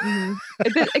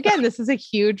 Mm-hmm. Again, this is a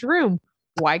huge room.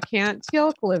 Why can't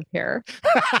Teal'c live here?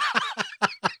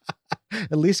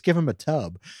 At least give him a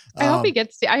tub. I hope he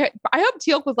gets. I hope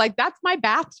Teal'c was like, "That's my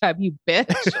bathtub, you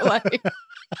bitch."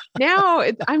 Now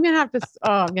I'm gonna have to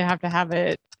have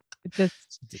it.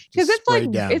 Just because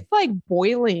it's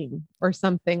boiling or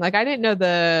something. I didn't know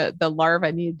the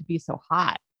larva needed to be so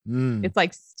hot. It's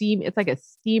like steam. It's like a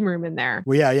steam room in there.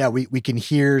 Well, yeah. We can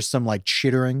hear some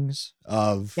chitterings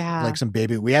of some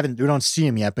baby. We don't see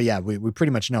him yet, but yeah, we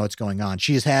pretty much know what's going on.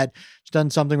 She's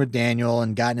done something with Daniel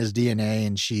and gotten his DNA,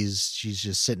 and she's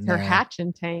just sitting there. Her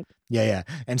hatching tank. Yeah.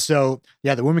 And so,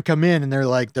 yeah, the women come in and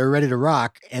they're ready to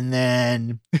rock. And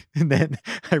then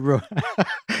I wrote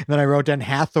down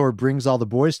Hathor brings all the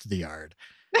boys to the yard.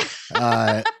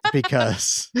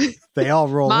 Because they all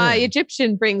roll My in.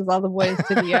 Egyptian brings all the boys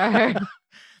to the yard.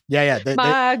 Yeah.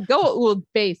 My Goa'uld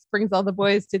base brings all the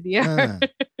boys to the yard.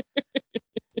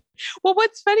 Well,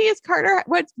 what's funny is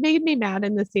what made me mad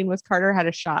in this scene was Carter had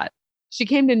a shot. She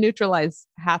came to neutralize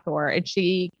Hathor and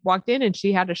she walked in and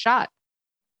she had a shot.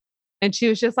 And she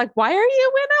was just like, why are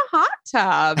you in a hot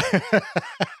tub?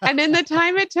 And in the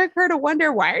time it took her to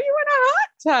wonder, why are you in a hot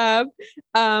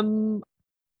tub?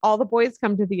 All the boys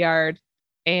come to the yard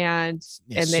and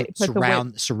they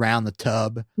surround the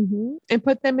tub and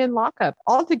put them in lockup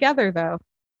all together, though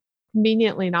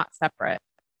conveniently not separate.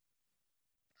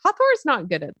 Hathor's not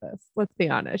good at this. Let's be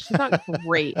honest. She's not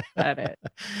great at it.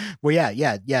 Well,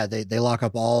 yeah. They lock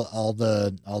up all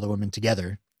the women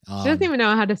together. She doesn't even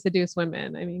know how to seduce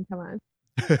women. I mean, come on.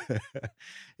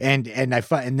 and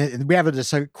we have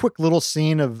a quick little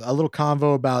scene of a little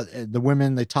convo about the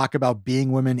women. They talk about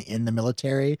being women in the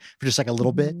military for just a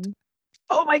little bit.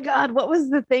 Oh my God. What was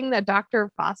the thing that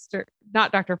Dr. Frazier's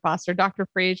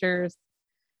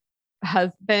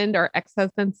husband or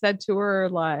ex-husband said to her?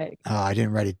 I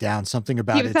didn't write it down. Something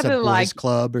about it's a boys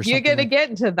club or something. You're going to get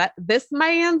into this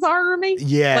man's army?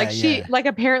 Yeah.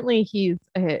 Apparently he's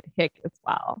a hick as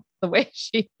well. The way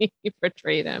she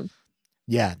portrayed him.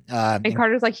 Yeah. And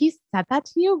Carter's like, he said that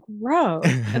to you? Gross.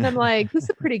 And I'm like, this is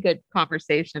a pretty good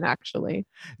conversation, actually.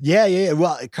 Yeah.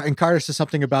 Well, and Carter says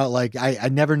something about like, I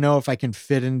never know if I can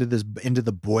fit into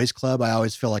the boys club. I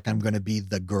always feel like I'm going to be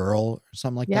the girl or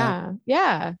something like that.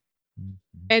 Yeah. Mhm.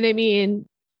 And I mean,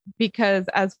 because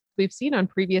as we've seen on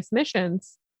previous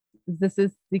missions, this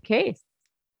is the case.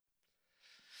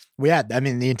 Well, yeah. I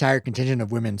mean, the entire contingent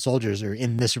of women soldiers are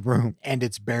in this room and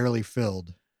it's barely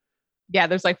filled. Yeah,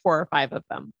 there's like 4 or 5 of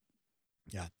them.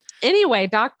 Yeah. Anyway,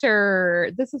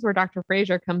 this is where Dr.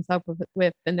 Fraser comes up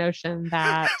with the notion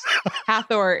that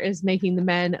Hathor is making the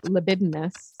men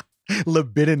libidinous.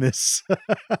 Libidinous.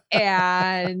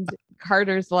 And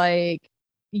Carter's like,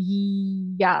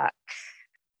 yuck.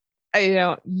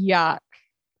 Yuck.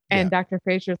 And Dr.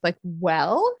 Fraser's like,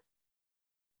 well,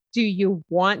 do you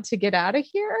want to get out of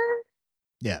here?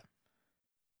 Yeah.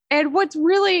 And then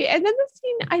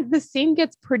the scene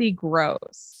gets pretty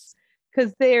gross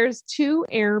because there's 2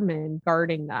 airmen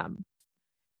guarding them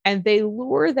and they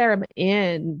lure them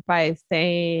in by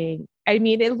saying, I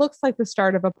mean, it looks like the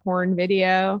start of a porn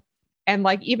video. And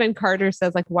like even Carter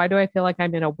says, like, why do I feel like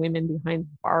I'm in a women behind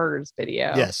bars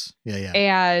video? Yes. Yeah.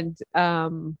 And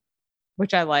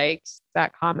which I liked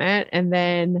that comment. And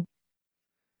then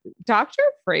Dr.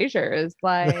 Fraser is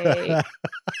like,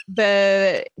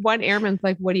 the one airman's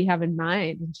like, what do you have in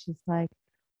mind? And she's like,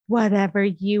 whatever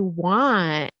you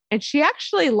want. And she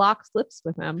actually locks lips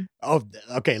with him. Oh,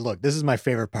 okay. Look, this is my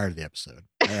favorite part of the episode.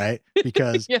 All right.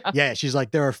 Because she's like,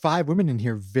 there are 5 women in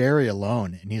here very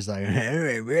alone. And he's like,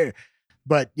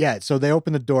 but yeah, so they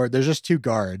open the door. There's just 2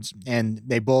 guards and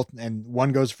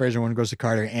one goes to Fraser, one goes to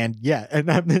Carter. And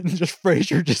then just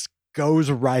Fraser just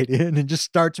goes right in and just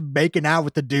starts making out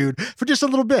with the dude for just a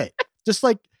little bit. Just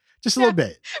a little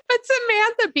bit. But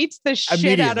Samantha beats the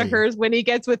shit out of hers when he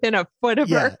gets within a foot of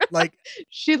her. Like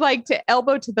she like to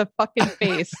elbow to the fucking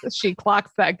face. She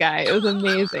clocks that guy. It was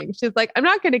amazing. She's like, I'm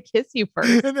not going to kiss you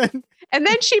first. And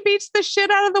then she beats the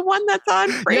shit out of the one that's on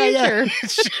Fraser.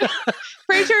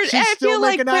 Fraser, I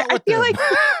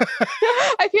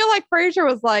feel like Fraser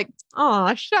was like,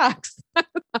 oh, shucks.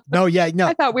 No.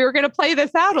 I thought we were going to play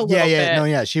this out a little bit.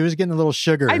 No. She was getting a little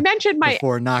sugar. I mentioned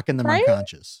before knocking them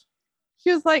unconscious.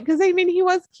 She was like, because I mean, he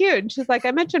was cute. And she's like,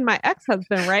 I mentioned my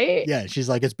ex-husband, right? Yeah. She's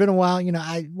like, it's been a while.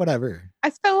 Whatever. I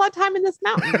spent a lot of time in this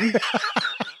mountain.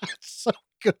 So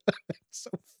good. So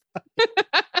funny.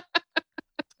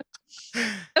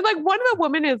 And like one of the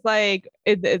women is like,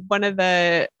 one of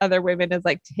the other women is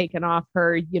like taking off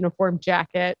her uniform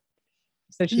jacket.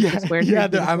 So she's just wearing. Yeah.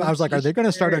 I was like, are they going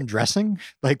to start undressing?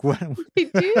 Like what? They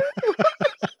do.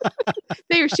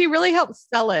 She really helps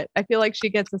sell it. I feel like she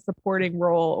gets a supporting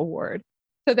role award.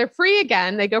 So they're free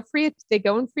again. They go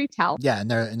in free towel. Yeah, and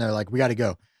they're like, we got to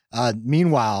go.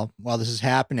 Meanwhile, while this is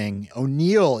happening,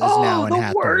 O'Neill is now in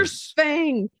Hathor's. The worst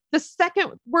thing. The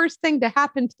second worst thing to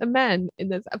happen to men in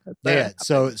this episode. Yeah.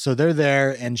 So they're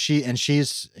there, and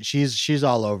she's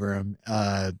all over him.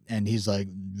 And he's like,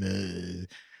 ugh.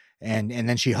 and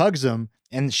then she hugs him,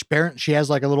 and she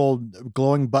has like a little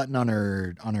glowing button on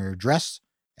her dress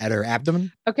at her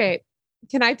abdomen. Okay.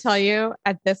 Can I tell you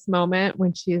at this moment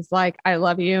when she's like, I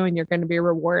love you and you're going to be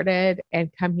rewarded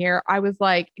and come here. I was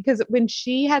like, because when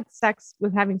she had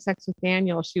having sex with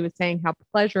Daniel, she was saying how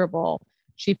pleasurable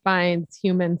she finds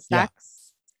human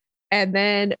sex. Yeah. And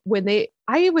then when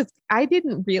I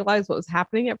didn't realize what was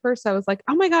happening at first. I was like,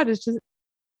 oh my God, is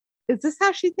this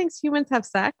how she thinks humans have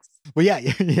sex? Well,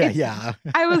 yeah.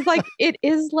 I was like, it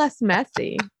is less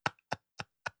messy.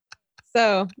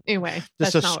 So anyway,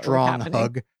 just a strong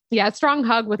hug. Yeah, a strong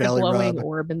hug with belly a glowing rub.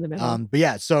 orb in the middle. But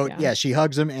yeah, she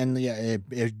hugs him, and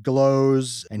it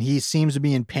glows, and he seems to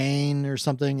be in pain or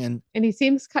something, and he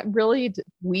seems really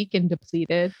weak and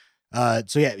depleted.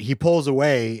 So yeah, he pulls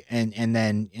away,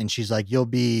 and she's like, "You'll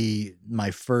be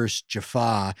my first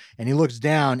Jaffa," and he looks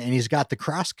down, and he's got the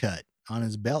cross cut on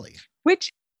his belly,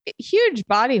 which. Huge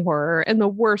body horror, and the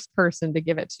worst person to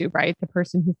give it to, right? The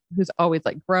person who's always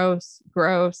like gross.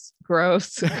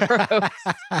 It's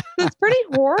pretty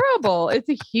horrible. It's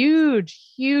a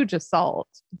huge assault.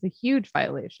 It's a huge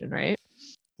violation, right?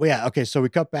 Well, yeah. Okay. So we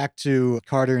cut back to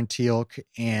Carter and Teal'c,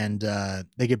 and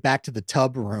they get back to the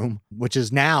tub room, which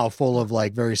is now full of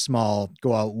like very small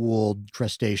Goa'uld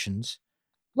crustaceans.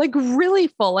 Like really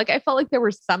full. Like I felt like there were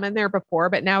some in there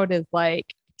before, but now it is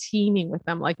like teeming with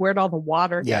them. Like where'd all the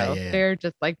water go? Yeah. They're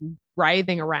just like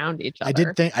writhing around each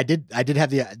other. I did have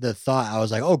the thought. I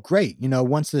was like, oh great,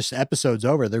 once this episode's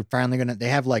over, they're finally they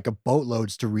have like a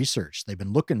boatloads to research. They've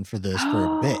been looking for this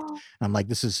for a bit. And I'm like,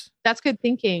 that's good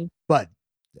thinking, but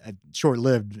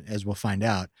short-lived, as we'll find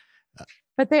out.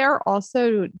 But they are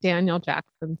also Daniel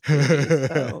Jackson's babies,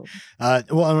 so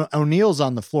Well, O'Neill's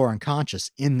on the floor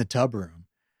unconscious in the tub room.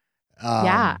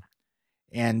 yeah.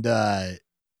 And then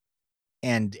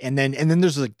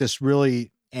there's like this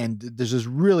really, and there's this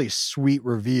really sweet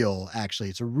reveal. Actually,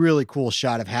 it's a really cool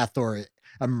shot of Hathor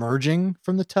emerging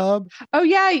from the tub. Oh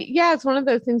yeah, yeah. It's one of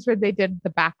those things where they did the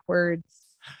backwards.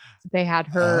 They had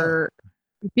her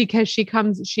because she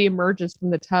emerges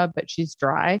from the tub, but she's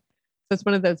dry. So it's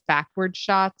one of those backward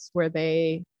shots where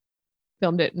they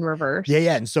filmed it in reverse.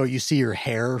 Yeah. And so you see her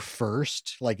hair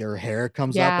first, like her hair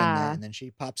comes up and then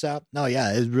she pops out. No,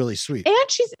 yeah, it's really sweet. And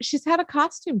she's had a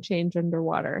costume change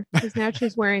underwater because now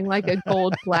she's wearing like a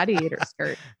gold gladiator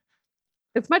skirt.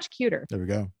 It's much cuter. There we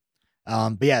go.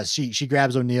 But yeah, she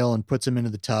grabs O'Neill and puts him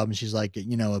into the tub, and she's like,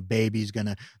 a baby's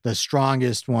the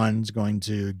strongest one's going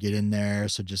to get in there,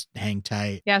 so just hang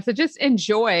tight. Yeah, so just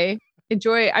enjoy.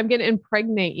 I'm gonna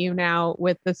impregnate you now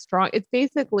with the strong. It's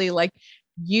basically like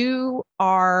you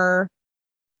are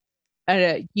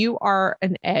an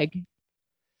egg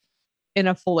in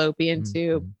a fallopian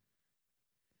tube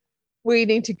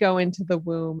waiting to go into the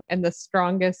womb, and the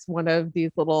strongest one of these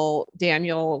little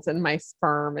Daniels and my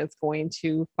sperm is going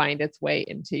to find its way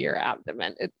into your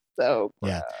abdomen. It's so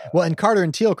gross. Yeah. Well, and Carter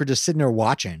and Teal'c are just sitting there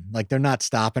watching, like they're not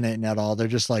stopping it at all. They're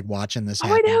just like watching this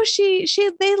happen. I know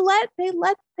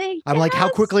I'm like, how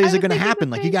quickly is it going to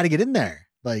happen? Like, you got to get in there.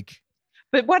 Like,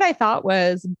 but what I thought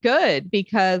was good,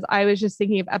 because I was just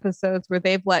thinking of episodes where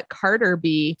they've let Carter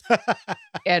be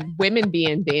and women be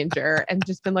in danger and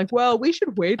just been like, well, we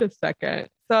should wait a second.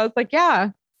 So I was like,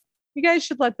 yeah, you guys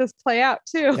should let this play out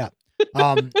too. Yeah.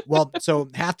 Well, so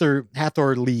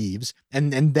Hathor leaves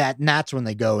and that's when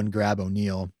they go and grab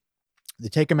O'Neill. They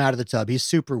take him out of the tub. He's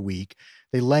super weak.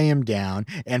 They lay him down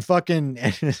and fucking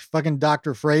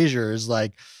Dr. Fraser is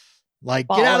like, get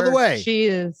out of the way.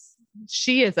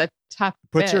 She is a tough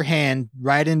Puts bitch. her hand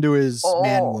right into his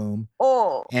man womb.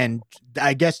 And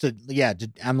I guess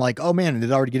I'm like, oh man,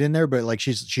 did it already get in there? But like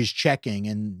she's checking,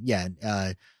 and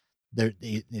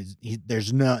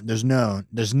there's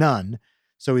none.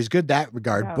 So he's good that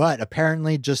regard. Yeah. But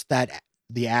apparently just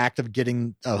the act of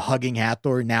hugging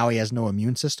Hathor, now he has no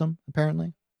immune system,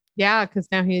 apparently. Yeah, because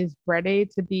now he's ready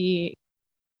to be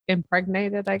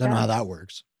impregnated, I guess. Don't know how that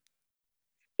works.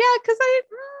 Yeah,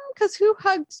 because who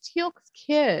hugged Teal'c's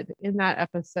kid in that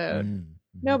episode?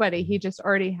 Nobody. He just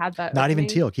already had that. Not even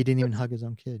Teal'c. He didn't even hug his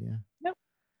own kid. Yeah. Nope.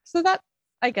 So that,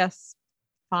 I guess,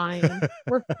 fine.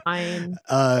 We're fine.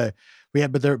 But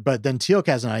then Teal'c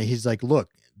has an idea. He's like, look,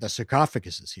 the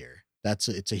sarcophagus is here.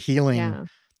 It's a healing. Yeah.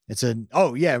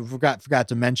 Forgot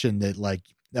to mention that, like,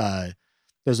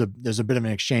 there's a bit of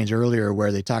an exchange earlier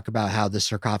where they talk about how the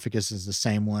sarcophagus is the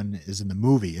same one as in the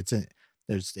movie. It's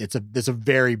a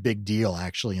very big deal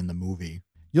actually in the movie.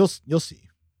 You'll see.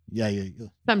 Yeah.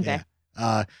 Someday.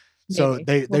 Yeah. So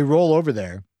they roll over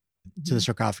there to the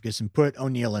sarcophagus and put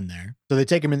O'Neill in there. So they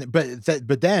take him in,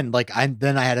 but then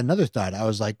I had another thought. I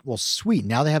was like, well, sweet.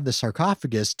 Now they have the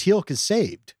sarcophagus. Teal'c is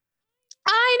saved.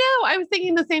 I know. I was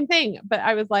thinking the same thing, but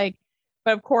I was like,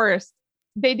 but of course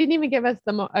they didn't even give us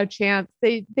a chance.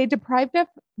 They deprived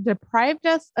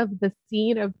us of the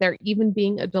scene of there even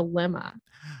being a dilemma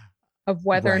of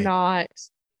whether or not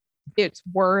it's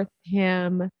worth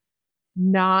him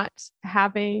not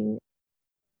having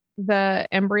the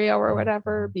embryo or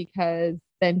whatever, because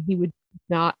then he would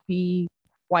not be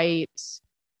quite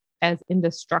as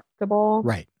indestructible.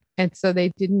 Right. And so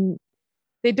they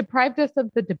deprived us of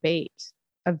the debate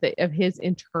of his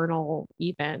internal,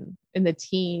 even in the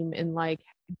team, and like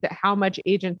how much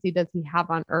agency does he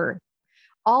have on Earth.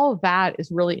 All of that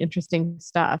is really interesting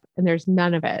stuff, and there's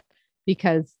none of it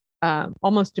because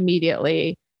almost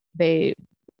immediately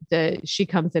she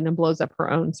comes in and blows up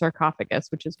her own sarcophagus,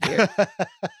 which is weird.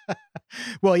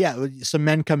 Well, yeah, some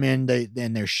men come in,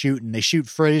 they're shooting. They shoot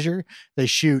Fraser, they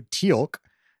shoot Teal'c,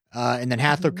 and then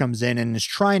Hathor comes in and is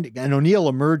and O'Neill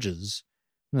emerges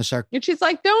from the and she's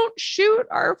like, "Don't shoot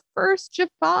our first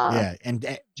Jaffa." Yeah,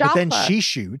 but then she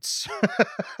shoots.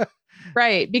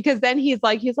 Right, because then he's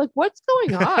like, "What's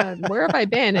going on? Where have I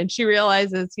been?" And she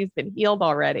realizes he's been healed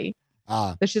already.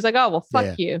 So she's like, "Oh, well,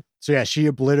 fuck you." So yeah, she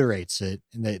obliterates it,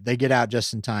 and they get out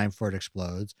just in time before it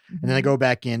explodes. And then they go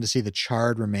back in to see the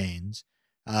charred remains.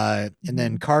 And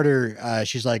then Carter,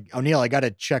 she's like, "O'Neill, I got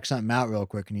to check something out real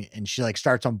quick." And she like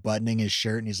starts unbuttoning his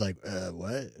shirt, and he's like,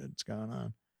 what's going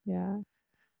on? Yeah.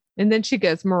 And then she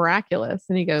goes, "Miraculous,"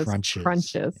 and he goes,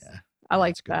 "Crunches." Yeah. I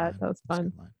liked that. That was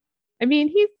fun. I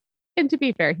mean, and to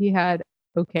be fair, he had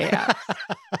okay abs.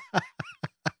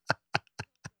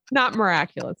 Not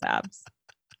miraculous abs.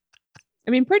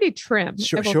 I mean, pretty trim.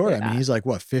 Sure. I mean, he's like,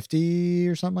 what, 50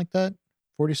 or something like that?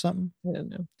 40 something. I don't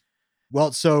know.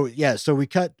 Well, so we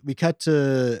cut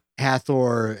to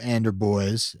Hathor and her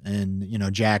boys, and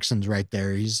Jackson's right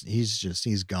there.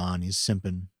 He's gone. He's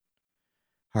simping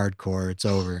hardcore. It's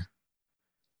over.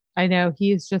 I know,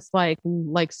 he's just like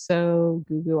so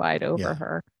goo eyed over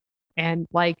her, and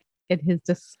like at his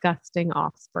disgusting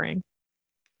offspring.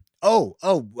 Oh,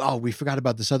 we forgot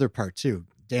about this other part too.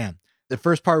 Damn. The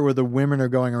first part where the women are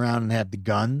going around and have the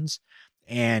guns,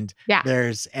 and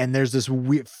there's this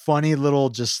funny little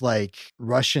just like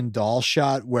Russian doll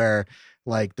shot where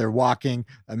like they're walking,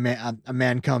 a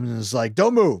man comes and is like,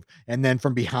 "Don't move," and then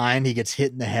from behind he gets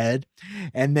hit in the head,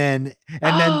 and then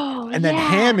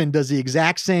Hammond does the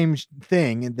exact same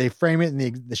thing, and they frame it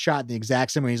in the shot in the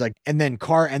exact same way. He's like, and then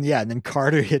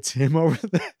Carter hits him over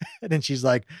the head, and she's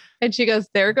like, and she goes,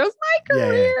 "There goes my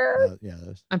career." Yeah.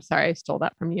 I'm sorry, I stole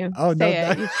that from you. Oh, say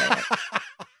it. You say it.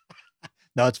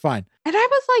 No, it's fine. And I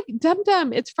was like,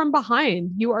 dum, it's from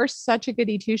behind. You are such a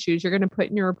goody two shoes. You're going to put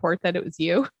in your report that it was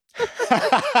you.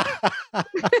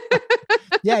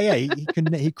 Yeah. He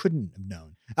couldn't have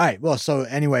known. All right. Well, so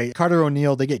anyway, Carter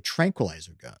O'Neill, they get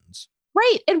tranquilizer guns.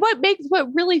 Right. And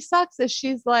what really sucks is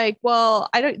she's like, well,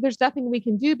 there's nothing we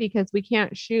can do because we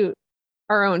can't shoot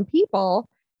our own people.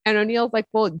 And O'Neill's like,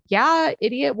 well, yeah,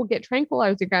 idiot, we'll get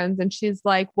tranquilizer guns. And she's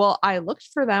like, well, I looked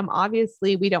for them.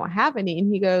 Obviously, we don't have any.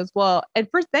 And he goes, well, at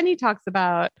first, then he talks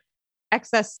about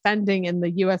excess spending in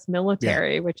the U.S.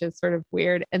 military, which is sort of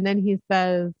weird. And then he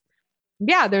says,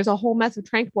 yeah, there's a whole mess of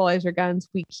tranquilizer guns.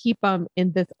 We keep them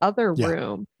in this other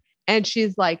room. And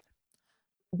she's like,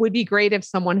 would be great if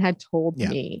someone had told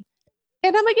me.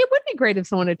 And I'm like, it would be great if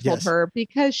someone had told her,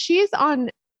 because she's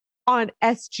on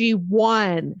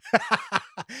SG-1.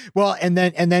 Well, and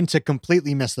then to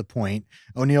completely miss the point,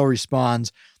 O'Neill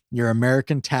responds, "Your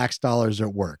American tax dollars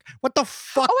at work." What the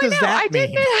fuck does that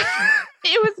mean?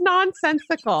 It was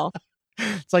nonsensical.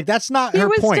 It's like, that's not her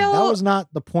point. That was not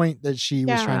the point that she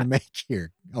was trying to make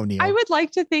here, O'Neill. I would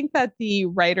like to think that the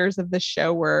writers of the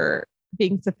show were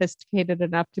being sophisticated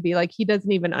enough to be like, he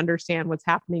doesn't even understand what's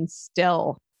happening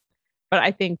still. But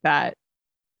I think that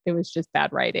it was just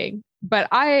bad writing. But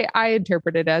I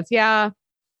interpret it as,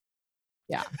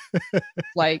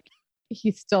 like,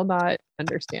 he's still not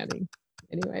understanding.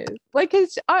 Anyways, like,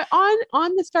 his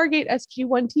on the Stargate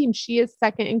SG-1 team, she is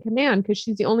second in command because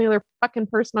she's the only other fucking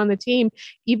person on the team,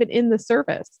 even in the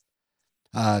service.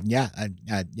 I mean,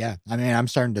 I'm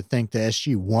starting to think the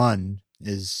SG-1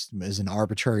 is an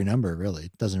arbitrary number. Really,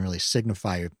 it doesn't really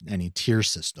signify any tier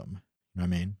system. You know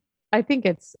what I mean? I think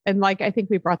I think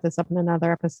we brought this up in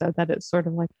another episode, that it's sort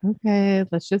of like, okay,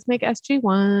 let's just make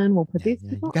SG-1. We'll put these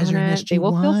people on it. They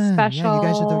will feel special.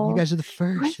 Yeah, you guys are the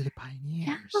first. You're the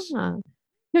pioneers. Yeah.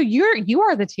 No, you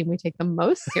are the team we take the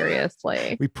most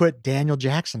seriously. We put Daniel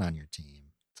Jackson on your team.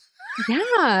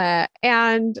 Yeah.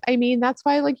 And I mean, that's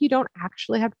why, like, you don't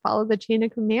actually have to follow the chain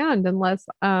of command unless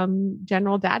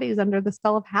General Daddy's under the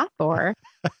spell of Hathor.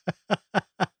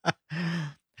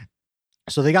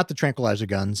 So they got the tranquilizer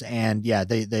guns, and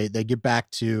they get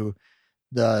back to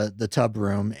the tub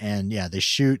room, and they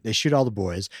shoot all the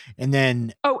boys, and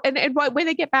then and when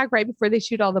they get back, right before they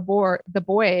shoot all the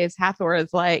boys, Hathor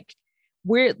is like,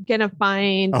 we're gonna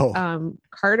find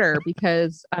Carter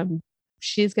because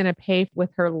she's gonna pay with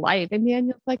her life. And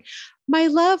Daniel's like, my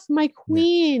love, my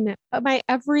queen, my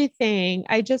everything.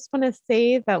 I just want to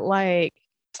say that, like,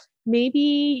 maybe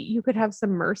you could have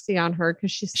some mercy on her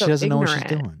because she doesn't know what she's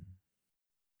doing.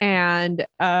 And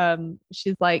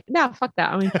she's like, no, fuck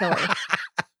that. I'm going to kill her.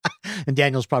 And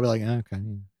Daniel's probably like, okay.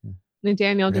 Yeah. And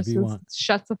Daniel just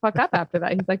shuts the fuck up after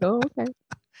that. He's like, oh, okay.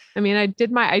 I mean, I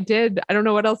don't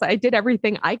know what else. I did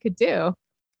everything I could do.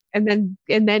 And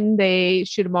then they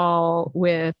shoot them all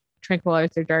with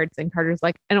tranquilizer darts. And Carter's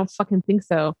like, I don't fucking think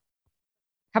so.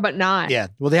 How about not? Yeah.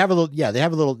 Well, they have a little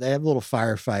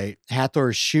firefight.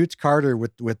 Hathor shoots Carter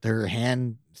with her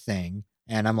hand thing.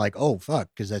 And I'm like, oh, fuck.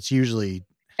 Because that's usually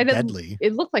deadly.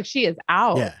 It looks like she is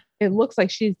out. Yeah. It looks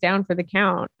like she's down for the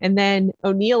count. And then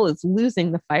O'Neill is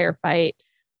losing the firefight.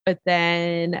 But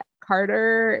then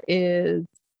Carter is,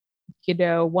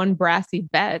 one brassy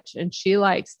bitch. And she,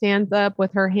 like, stands up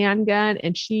with her handgun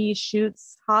and she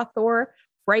shoots Hathor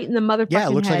right in the motherfucking head. Yeah,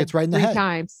 it looks like it's right in the head 3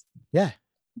 times. Yeah.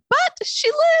 But she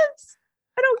lives.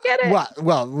 I don't get it.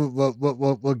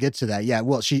 Well, we'll get to that. Yeah.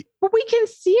 Well, But we can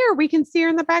see her. We can see her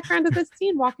in the background of this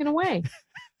scene walking away.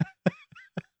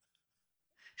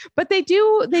 But they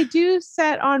do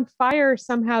set on fire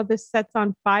somehow. This sets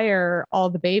on fire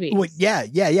all the babies. Well,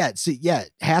 yeah. See,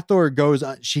 Hathor goes.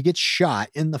 She gets shot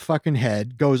in the fucking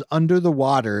head. Goes under the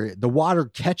water. The water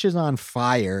catches on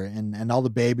fire, and all the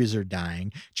babies are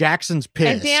dying. Jackson's pissed.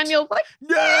 And Daniel's like,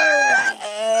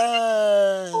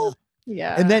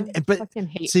 Yeah. And then, but fucking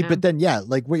hate see, him. but then, yeah,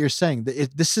 like what you're saying,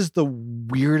 this is the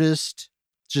weirdest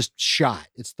just shot.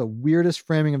 It's the weirdest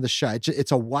framing of the shot.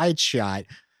 It's a wide shot,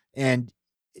 and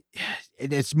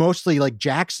it's mostly like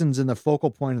Jackson's in the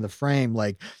focal point of the frame,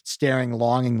 like staring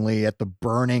longingly at the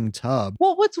burning tub.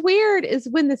 Well, what's weird is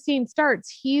when the scene starts,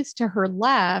 he's to her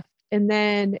left, and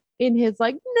then in his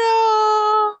like,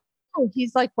 no,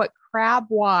 he's like what crab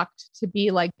walked to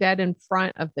be like dead in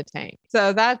front of the tank.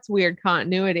 So that's weird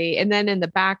continuity. And then in the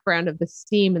background of the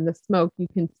steam and the smoke, you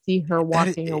can see her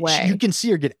walking away. You can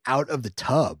see her get out of the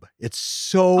tub. It's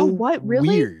so what, really?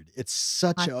 weird. It's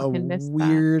such a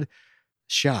weird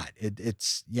shot.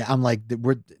 It's yeah. I'm like,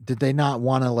 did they not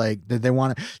want to like? Did they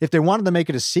want to? If they wanted to make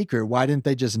it a secret, why didn't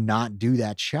they just not do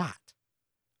that shot?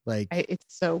 Like, it's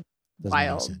so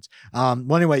wild.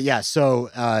 Well, anyway, yeah. So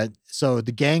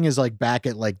the gang is like back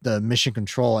at like the mission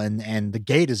control, and the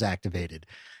gate is activated,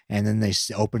 and then they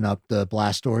open up the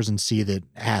blast doors and see that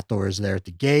Hathor is there at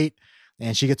the gate,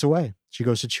 and she gets away. She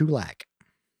goes to Chulak.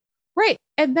 Right,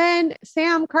 and then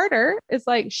Sam Carter is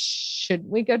like, "Shouldn't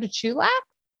we go to Chulak?"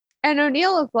 And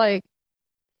O'Neill is like,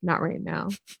 "Not right now."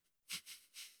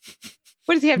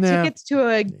 What does he have? Tickets to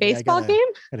a baseball game?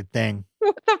 Got a thing.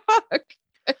 What the fuck?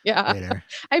 Yeah. Later.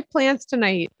 I have plans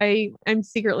tonight. I'm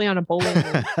secretly on a bowling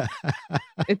league.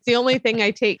 It's the only thing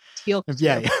I take Teal to.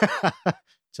 Yeah.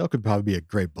 Teal could probably be a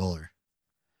great bowler.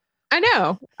 I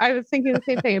know. I was thinking the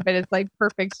same thing, but it's like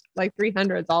perfect, like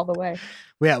 300s all the way.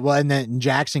 Yeah. Well, and then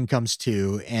Jackson comes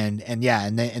too, and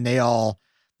they all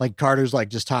like Carter's like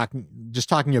just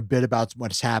talking a bit about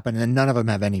what's happened, and none of them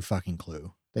have any fucking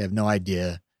clue. They have no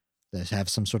idea. They have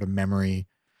some sort of memory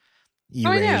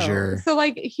erasure. So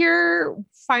like here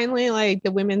finally like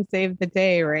the women save the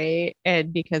day, right?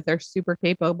 And because they're super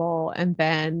capable, and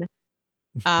then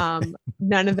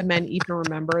none of the men even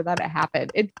remember that it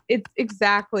happened. It's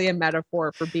exactly a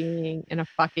metaphor for being in a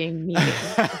fucking meeting,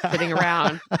 sitting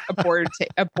around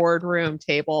a boardroom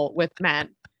table with men,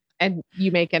 and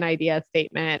you make an idea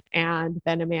statement, and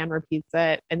then a man repeats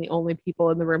it, and the only people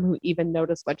in the room who even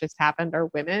notice what just happened are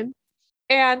women,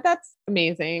 and that's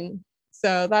amazing.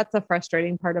 So that's a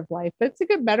frustrating part of life, but it's a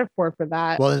good metaphor for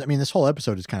that. Well, I mean, this whole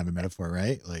episode is kind of a metaphor,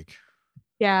 right? Like,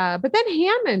 yeah, but then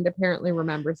Hammond apparently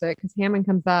remembers it because Hammond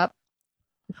comes up.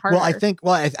 Well, I think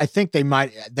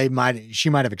she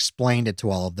might have explained it to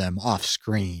all of them off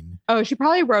screen. Oh, she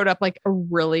probably wrote up like a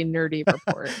really nerdy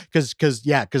report. Because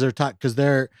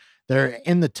they're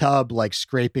in the tub, like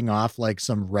scraping off like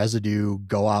some residue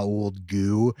Goa'uld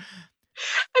goo.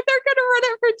 And they're going to run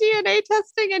it for DNA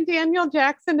testing, and Daniel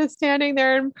Jackson is standing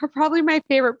there, and probably my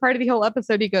favorite part of the whole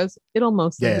episode, he goes, "It'll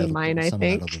mostly be mine, I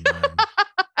think."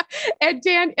 And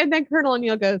then Colonel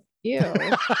O'Neill goes, "Ew,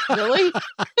 really?"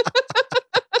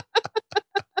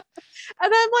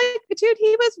 And I'm like, "Dude,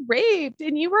 he was raped,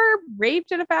 and you were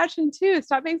raped in a fashion too.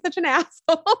 Stop being such an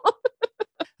asshole."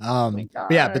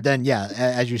 Yeah, but then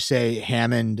as you say,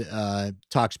 Hammond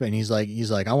talks about, and he's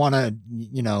like, "I want to,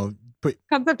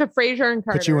 comes up to Fraser and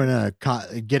Carter. Put you in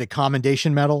get a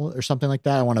commendation medal or something like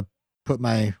that. I want to put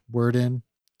my word in."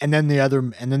 And then the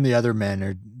other men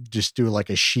are just do like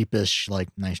a sheepish, like,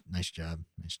 nice job,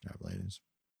 ladies.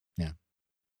 Yeah,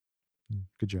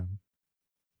 good job.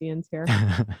 The ends here.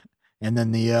 And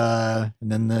then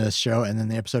the show, and then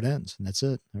the episode ends, and that's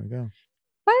it. There we go.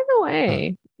 By the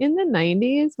way, in the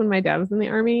 90s, when my dad was in the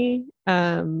army,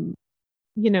 and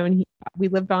we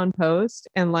lived on post,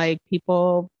 and like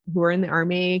people who were in the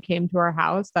army came to our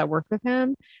house that worked with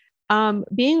him.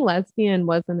 Being lesbian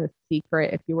wasn't a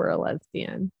secret if you were a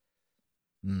lesbian.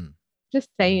 Just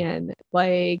saying,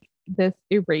 like the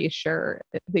erasure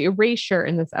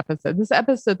in this episode,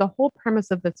 the whole premise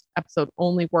of this episode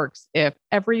only works if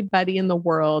everybody in the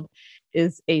world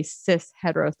is a cis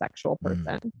heterosexual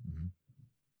person.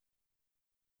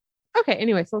 Okay,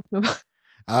 anyway, so let's move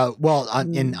on. Well,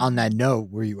 on that note,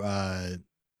 were you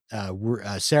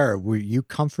Sarah, were you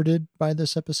comforted by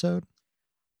this episode?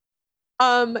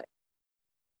 I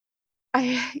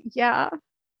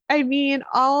mean,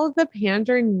 all of the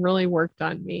pandering really worked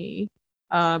on me.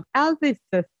 As a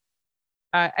cis,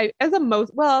 as a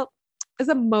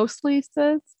mostly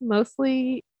cis,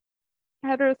 mostly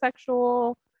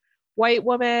heterosexual white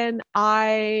woman,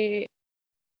 I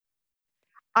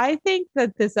think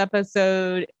that this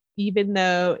episode, even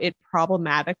though it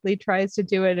problematically tries to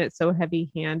do it, it's so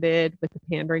heavy-handed with the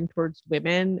pandering towards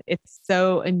women. It's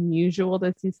so unusual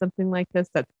to see something like this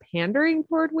that's pandering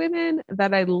toward women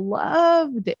that I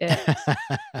loved it.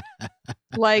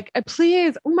 Like,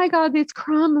 please, oh my God, these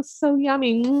crumbs, so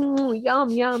yummy, yum,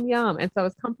 yum, yum. And so I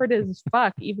was comforted as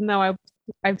fuck, even though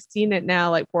I've seen it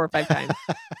now like 4 or 5 times,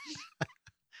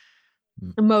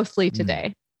 mostly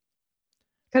today.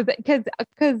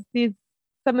 because these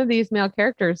some of these male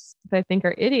characters that I think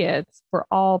are idiots were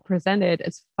all presented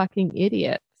as fucking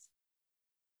idiots.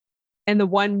 And the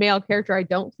one male character I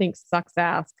don't think sucks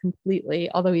ass completely,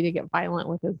 although he did get violent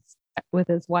with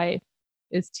his wife,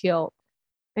 is Teal.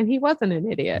 And he wasn't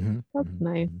an idiot. That's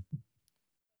nice.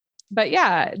 But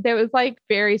yeah, there was like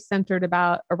very centered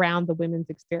around the women's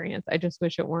experience. I just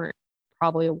wish it weren't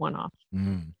probably a one-off.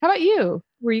 How about you?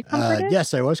 Were you comforted?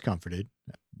 Yes, I was comforted.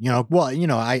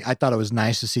 I thought it was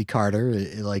nice to see Carter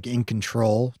like in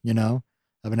control, of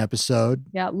an episode.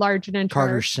 Yeah, large and in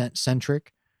Carter charge.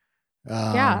 centric.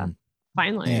 Yeah,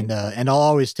 finally. And I'll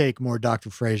always take more Dr.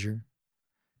 Frasier.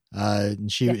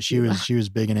 And she was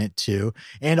big in it too.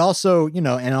 And also,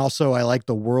 I like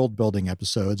the world building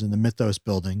episodes and the mythos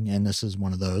building, and this is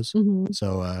one of those.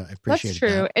 So I appreciate That's true.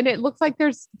 that. And it looks like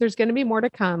there's going to be more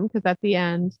to come, because at the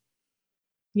end,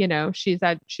 she's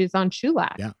on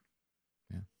Shulak. Yeah.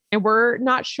 And we're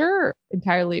not sure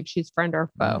entirely if she's friend or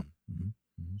foe.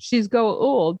 She's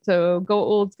Goa'uld, so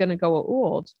Goa'uld's going to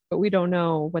Goa'uld, but we don't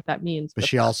know what that means. But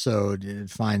she also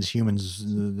finds humans,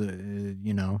 the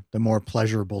more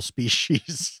pleasurable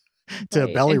species to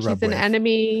belly rub she's with. an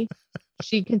enemy.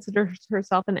 She considers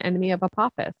herself an enemy of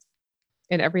Apophis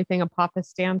and everything Apophis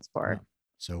stands for. Yeah.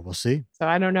 So we'll see. So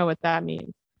I don't know what that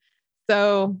means.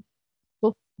 So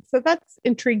that's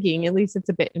intriguing. At least it's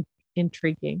a bit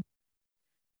intriguing.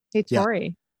 Hey,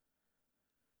 Tori,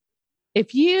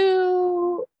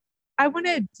 I want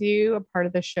to do a part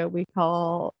of the show we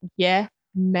call yeah,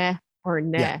 meh, or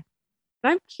nah. Yeah.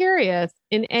 I'm curious,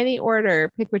 in any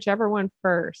order, pick whichever one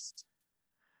first.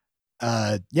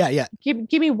 Yeah. Give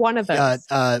me one of those.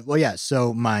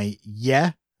 So my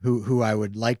who I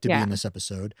would like to be in this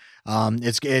episode.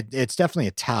 It's definitely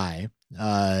a tie.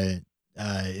 Because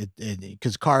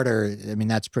Carter, I mean,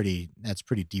 that's pretty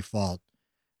default.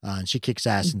 And she kicks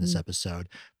ass in this episode.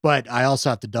 But I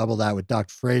also have to double that with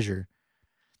Dr. Frasier,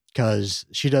 because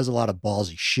she does a lot of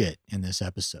ballsy shit in this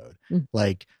episode.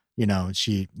 Like,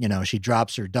 she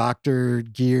drops her doctor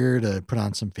gear to put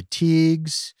on some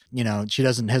fatigues. She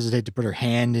doesn't hesitate to put her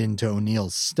hand into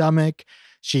O'Neill's stomach.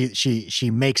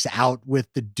 She makes out with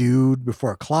the dude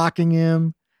before clocking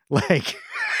him. Like,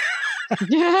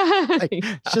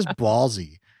 it's just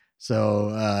ballsy.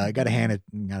 So I gotta hand it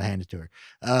to her.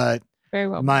 Very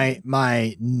well. My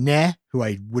who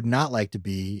I would not like to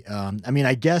be.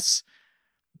 I guess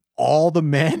all the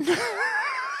men.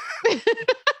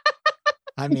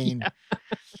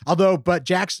 But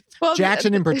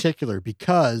Jackson in particular,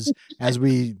 because as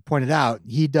we pointed out,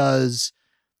 he does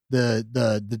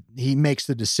he makes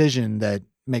the decision that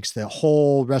makes the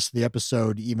whole rest of the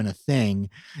episode even a thing,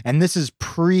 and this is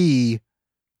pre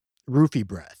roofie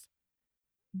breath.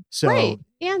 So, right,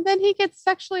 and then he gets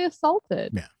sexually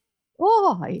assaulted. Yeah.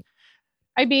 Oh,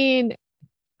 I mean,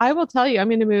 I will tell you, I'm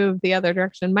going to move the other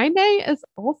direction. My nay is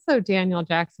also Daniel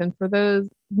Jackson, for those,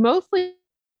 mostly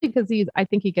because I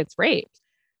think he gets raped,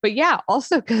 but yeah,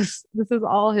 also because this is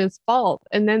all his fault.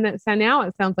 And then now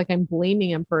it sounds like I'm blaming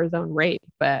him for his own rape,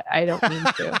 but I don't mean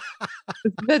to.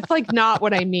 That's like not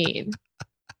what I mean.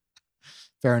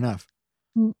 Fair enough.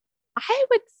 I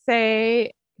would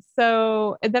say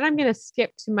so. And then I'm going to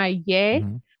skip to my yay,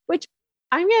 which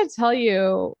I'm going to tell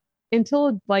you,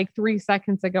 until like 3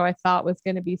 seconds ago, I thought was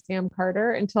going to be Sam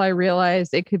Carter, until I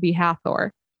realized it could be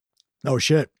Hathor. Oh,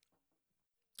 shit.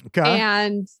 Okay.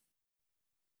 And,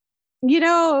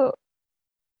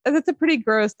 that's a pretty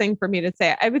gross thing for me to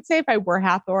say. I would say if I were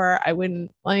Hathor, I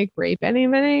wouldn't like rape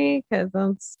anybody, because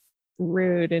that's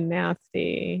rude and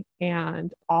nasty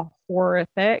and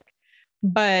horrific.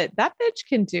 But that bitch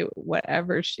can do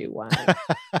whatever she wants.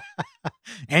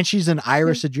 And she's an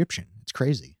Irish Egyptian. It's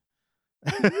crazy.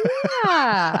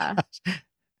 Yeah.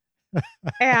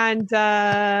 And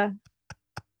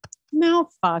no,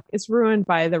 fuck, it's ruined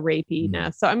by the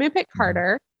rapiness. So I'm gonna pick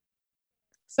Carter.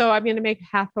 So I'm gonna make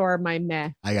Hathor my meh.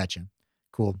 I got you.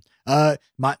 Cool.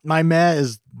 My meh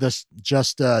is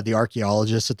just the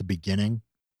archaeologist at the beginning.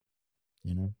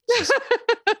 The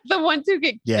ones who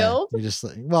get killed. You're just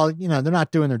like, they're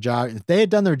not doing their job. If they had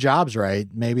done their jobs right,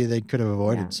 maybe they could have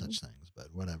avoided such things.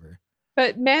 But whatever.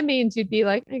 But meh means you'd be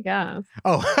like, I guess.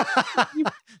 Oh,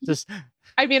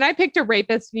 I picked a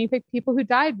rapist and you picked people who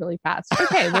died really fast.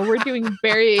 Okay, well, we're doing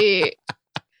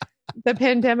the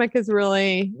pandemic is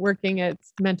really working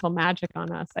its mental magic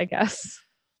on us, I guess.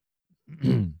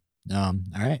 All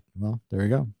right. Well, there we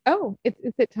go. Oh,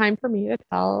 is it time for me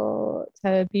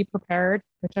to be prepared,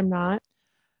 which I'm not,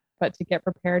 but to get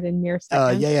prepared in mere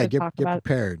seconds? Get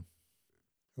prepared.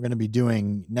 We're going to be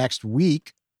doing next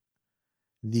week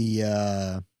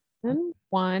the Season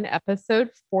 1, episode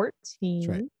 14. That's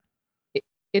right.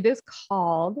 It is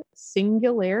called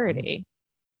Singularity.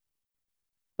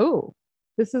 Oh,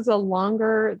 this is a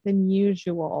longer than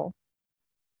usual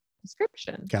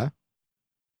description. Okay.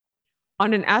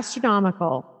 On an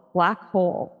astronomical black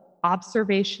hole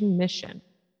observation mission,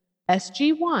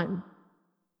 SG-1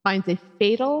 finds a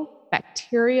fatal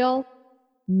bacterial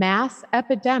mass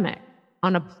epidemic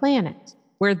on a planet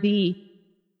where the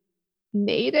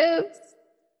natives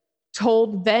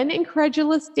told then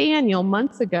incredulous Daniel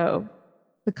months ago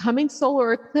the coming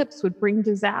solar eclipse would bring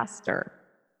disaster.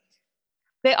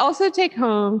 They also take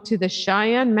home to the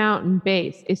Cheyenne Mountain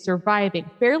base a surviving,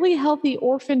 fairly healthy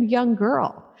orphaned young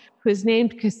girl who is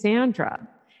named Cassandra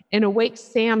and awakes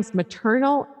Sam's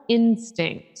maternal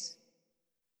instinct.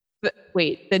 The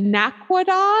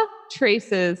Naquadah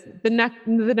traces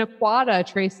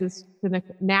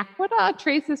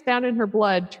found in her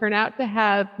blood turn out to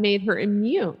have made her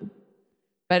immune.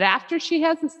 But after she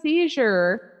has a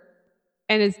seizure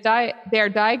and they are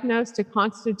diagnosed to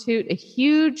constitute a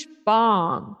huge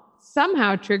bomb,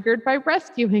 somehow triggered by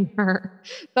rescuing her.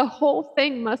 The whole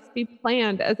thing must be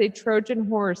planned as a Trojan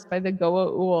horse by the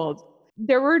Goa'uld.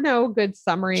 There were no good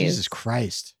summaries. Jesus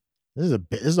Christ. This is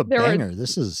a banger.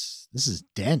 This is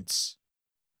dense.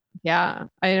 Yeah,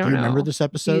 I don't know. Do you remember this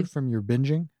episode from your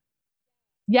binging?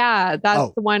 Yeah,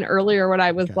 that's the one earlier when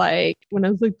I was like,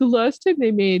 the last time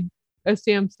they made a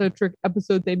Sam Stotrick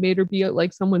episode, they made her be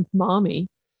like someone's mommy.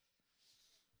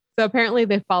 So apparently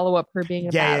they follow up her being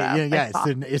a badass. Yeah.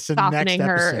 It's the next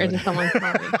her episode. into someone's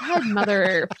mommy. God,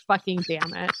 mother fucking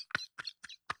damn it.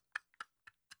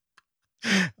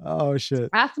 Oh shit.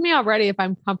 Ask me already if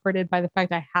I'm comforted by the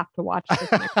fact I have to watch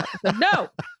this next episode. No.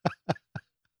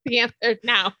 The answer is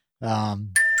no. All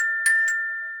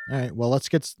right. Well, let's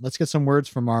get some words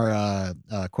from our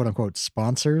quote unquote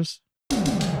sponsors.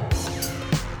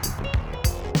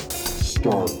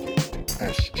 Stargate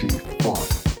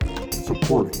SG-5.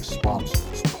 Supporting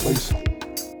sponsors placement.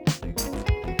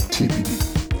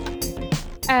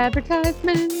 TBD.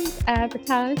 Advertisements. And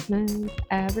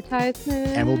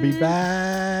we'll be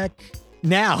back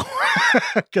now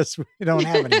because we don't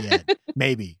have any yet.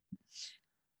 Maybe.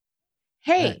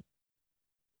 Hey, right.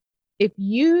 If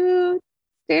you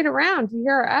stayed around to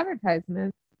hear our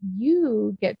advertisements,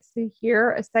 you get to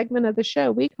hear a segment of the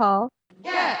show we call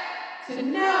Get to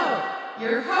Know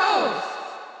Your Host.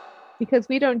 Because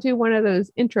we don't do one of those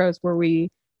intros where we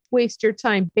waste your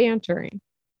time bantering.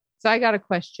 So I got a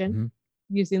question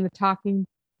using the Talking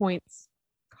Points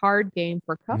card game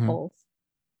for couples.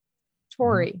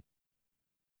 Tori,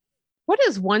 what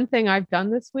is one thing I've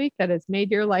done this week that has made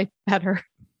your life better?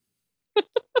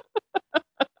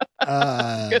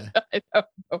 I don't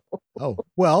know. Oh,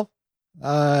 well,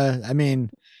 I mean,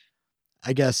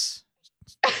 I guess.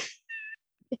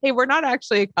 Hey, we're not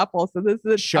actually a couple, so this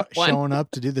is a tough one. Showing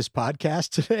up to do this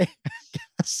podcast today, I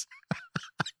guess.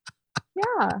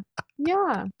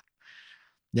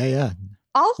 Yeah.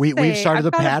 We've started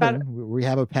a pattern. We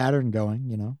have a pattern going,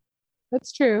 you know.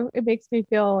 That's true. It makes me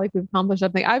feel like we've accomplished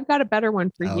something. I've got a better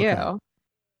one for you.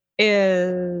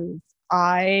 Is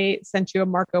I sent you a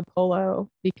Marco Polo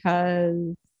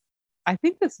because I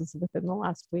think this is within the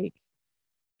last week.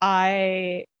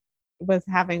 I was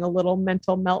having a little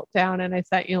mental meltdown and I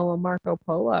sent you a little Marco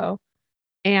Polo.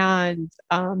 And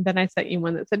then I sent you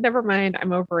one that said, never mind, I'm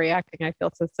overreacting. I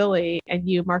feel so silly. And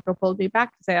you, Marco, pulled me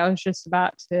back to say, I was just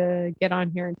about to get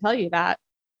on here and tell you that.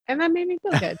 And that made me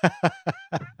feel good.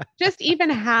 Just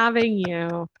even having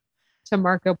you to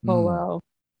Marco Polo,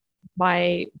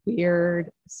 my weird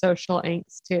social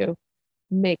angst to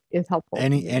make is helpful.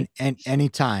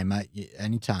 Anytime.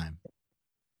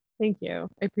 Thank you.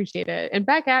 I appreciate it. And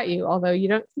back at you, although you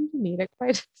don't seem to need it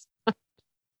quite as much.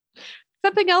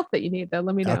 Something else that you need, though,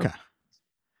 let me know. Okay.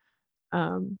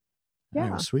 Yeah.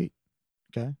 Right, sweet.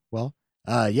 Okay. Well,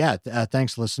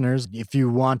 thanks, listeners. If you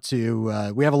want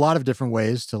to, we have a lot of different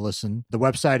ways to listen. The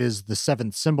website is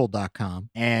the7thsymbol.com,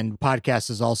 and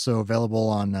podcast is also available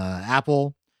on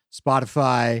Apple,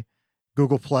 Spotify,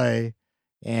 Google Play,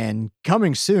 and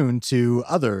coming soon to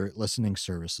other listening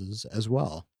services as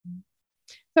well.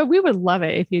 So we would love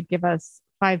it if you'd give us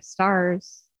 5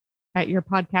 stars at your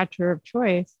podcatcher of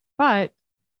choice. But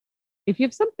if you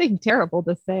have something terrible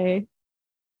to say,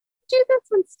 do this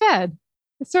instead.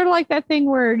 It's sort of like that thing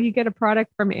where you get a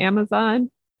product from Amazon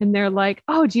and they're like,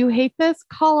 oh, do you hate this?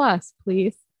 Call us,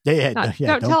 please. Don't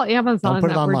tell Amazon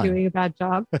that we're doing a bad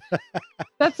job.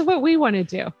 That's what we want to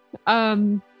do.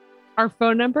 Our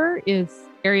phone number is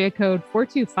area code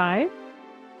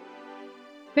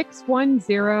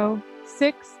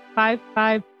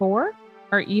 425-610-6554.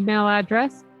 Our email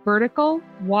address,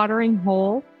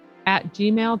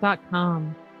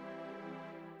 verticalwateringhole@gmail.com.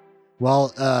 Well,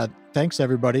 thanks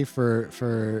everybody for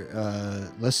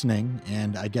listening,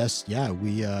 and I guess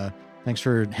we thanks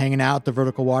for hanging out at the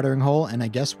Vertical Watering Hole, and I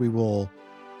guess we will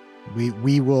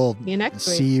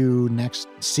See you next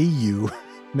week. see you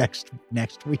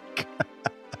next week.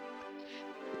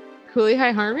 Cooley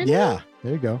High Harmony. Yeah,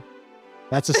 there you go.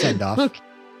 That's a send off. Okay.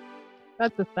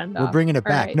 That's a send off. We're bringing it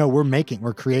All back. right. No, we're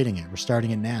creating it. We're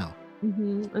starting it now.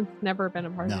 It's never been a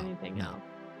part of No, anything no.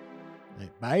 else.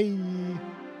 Bye.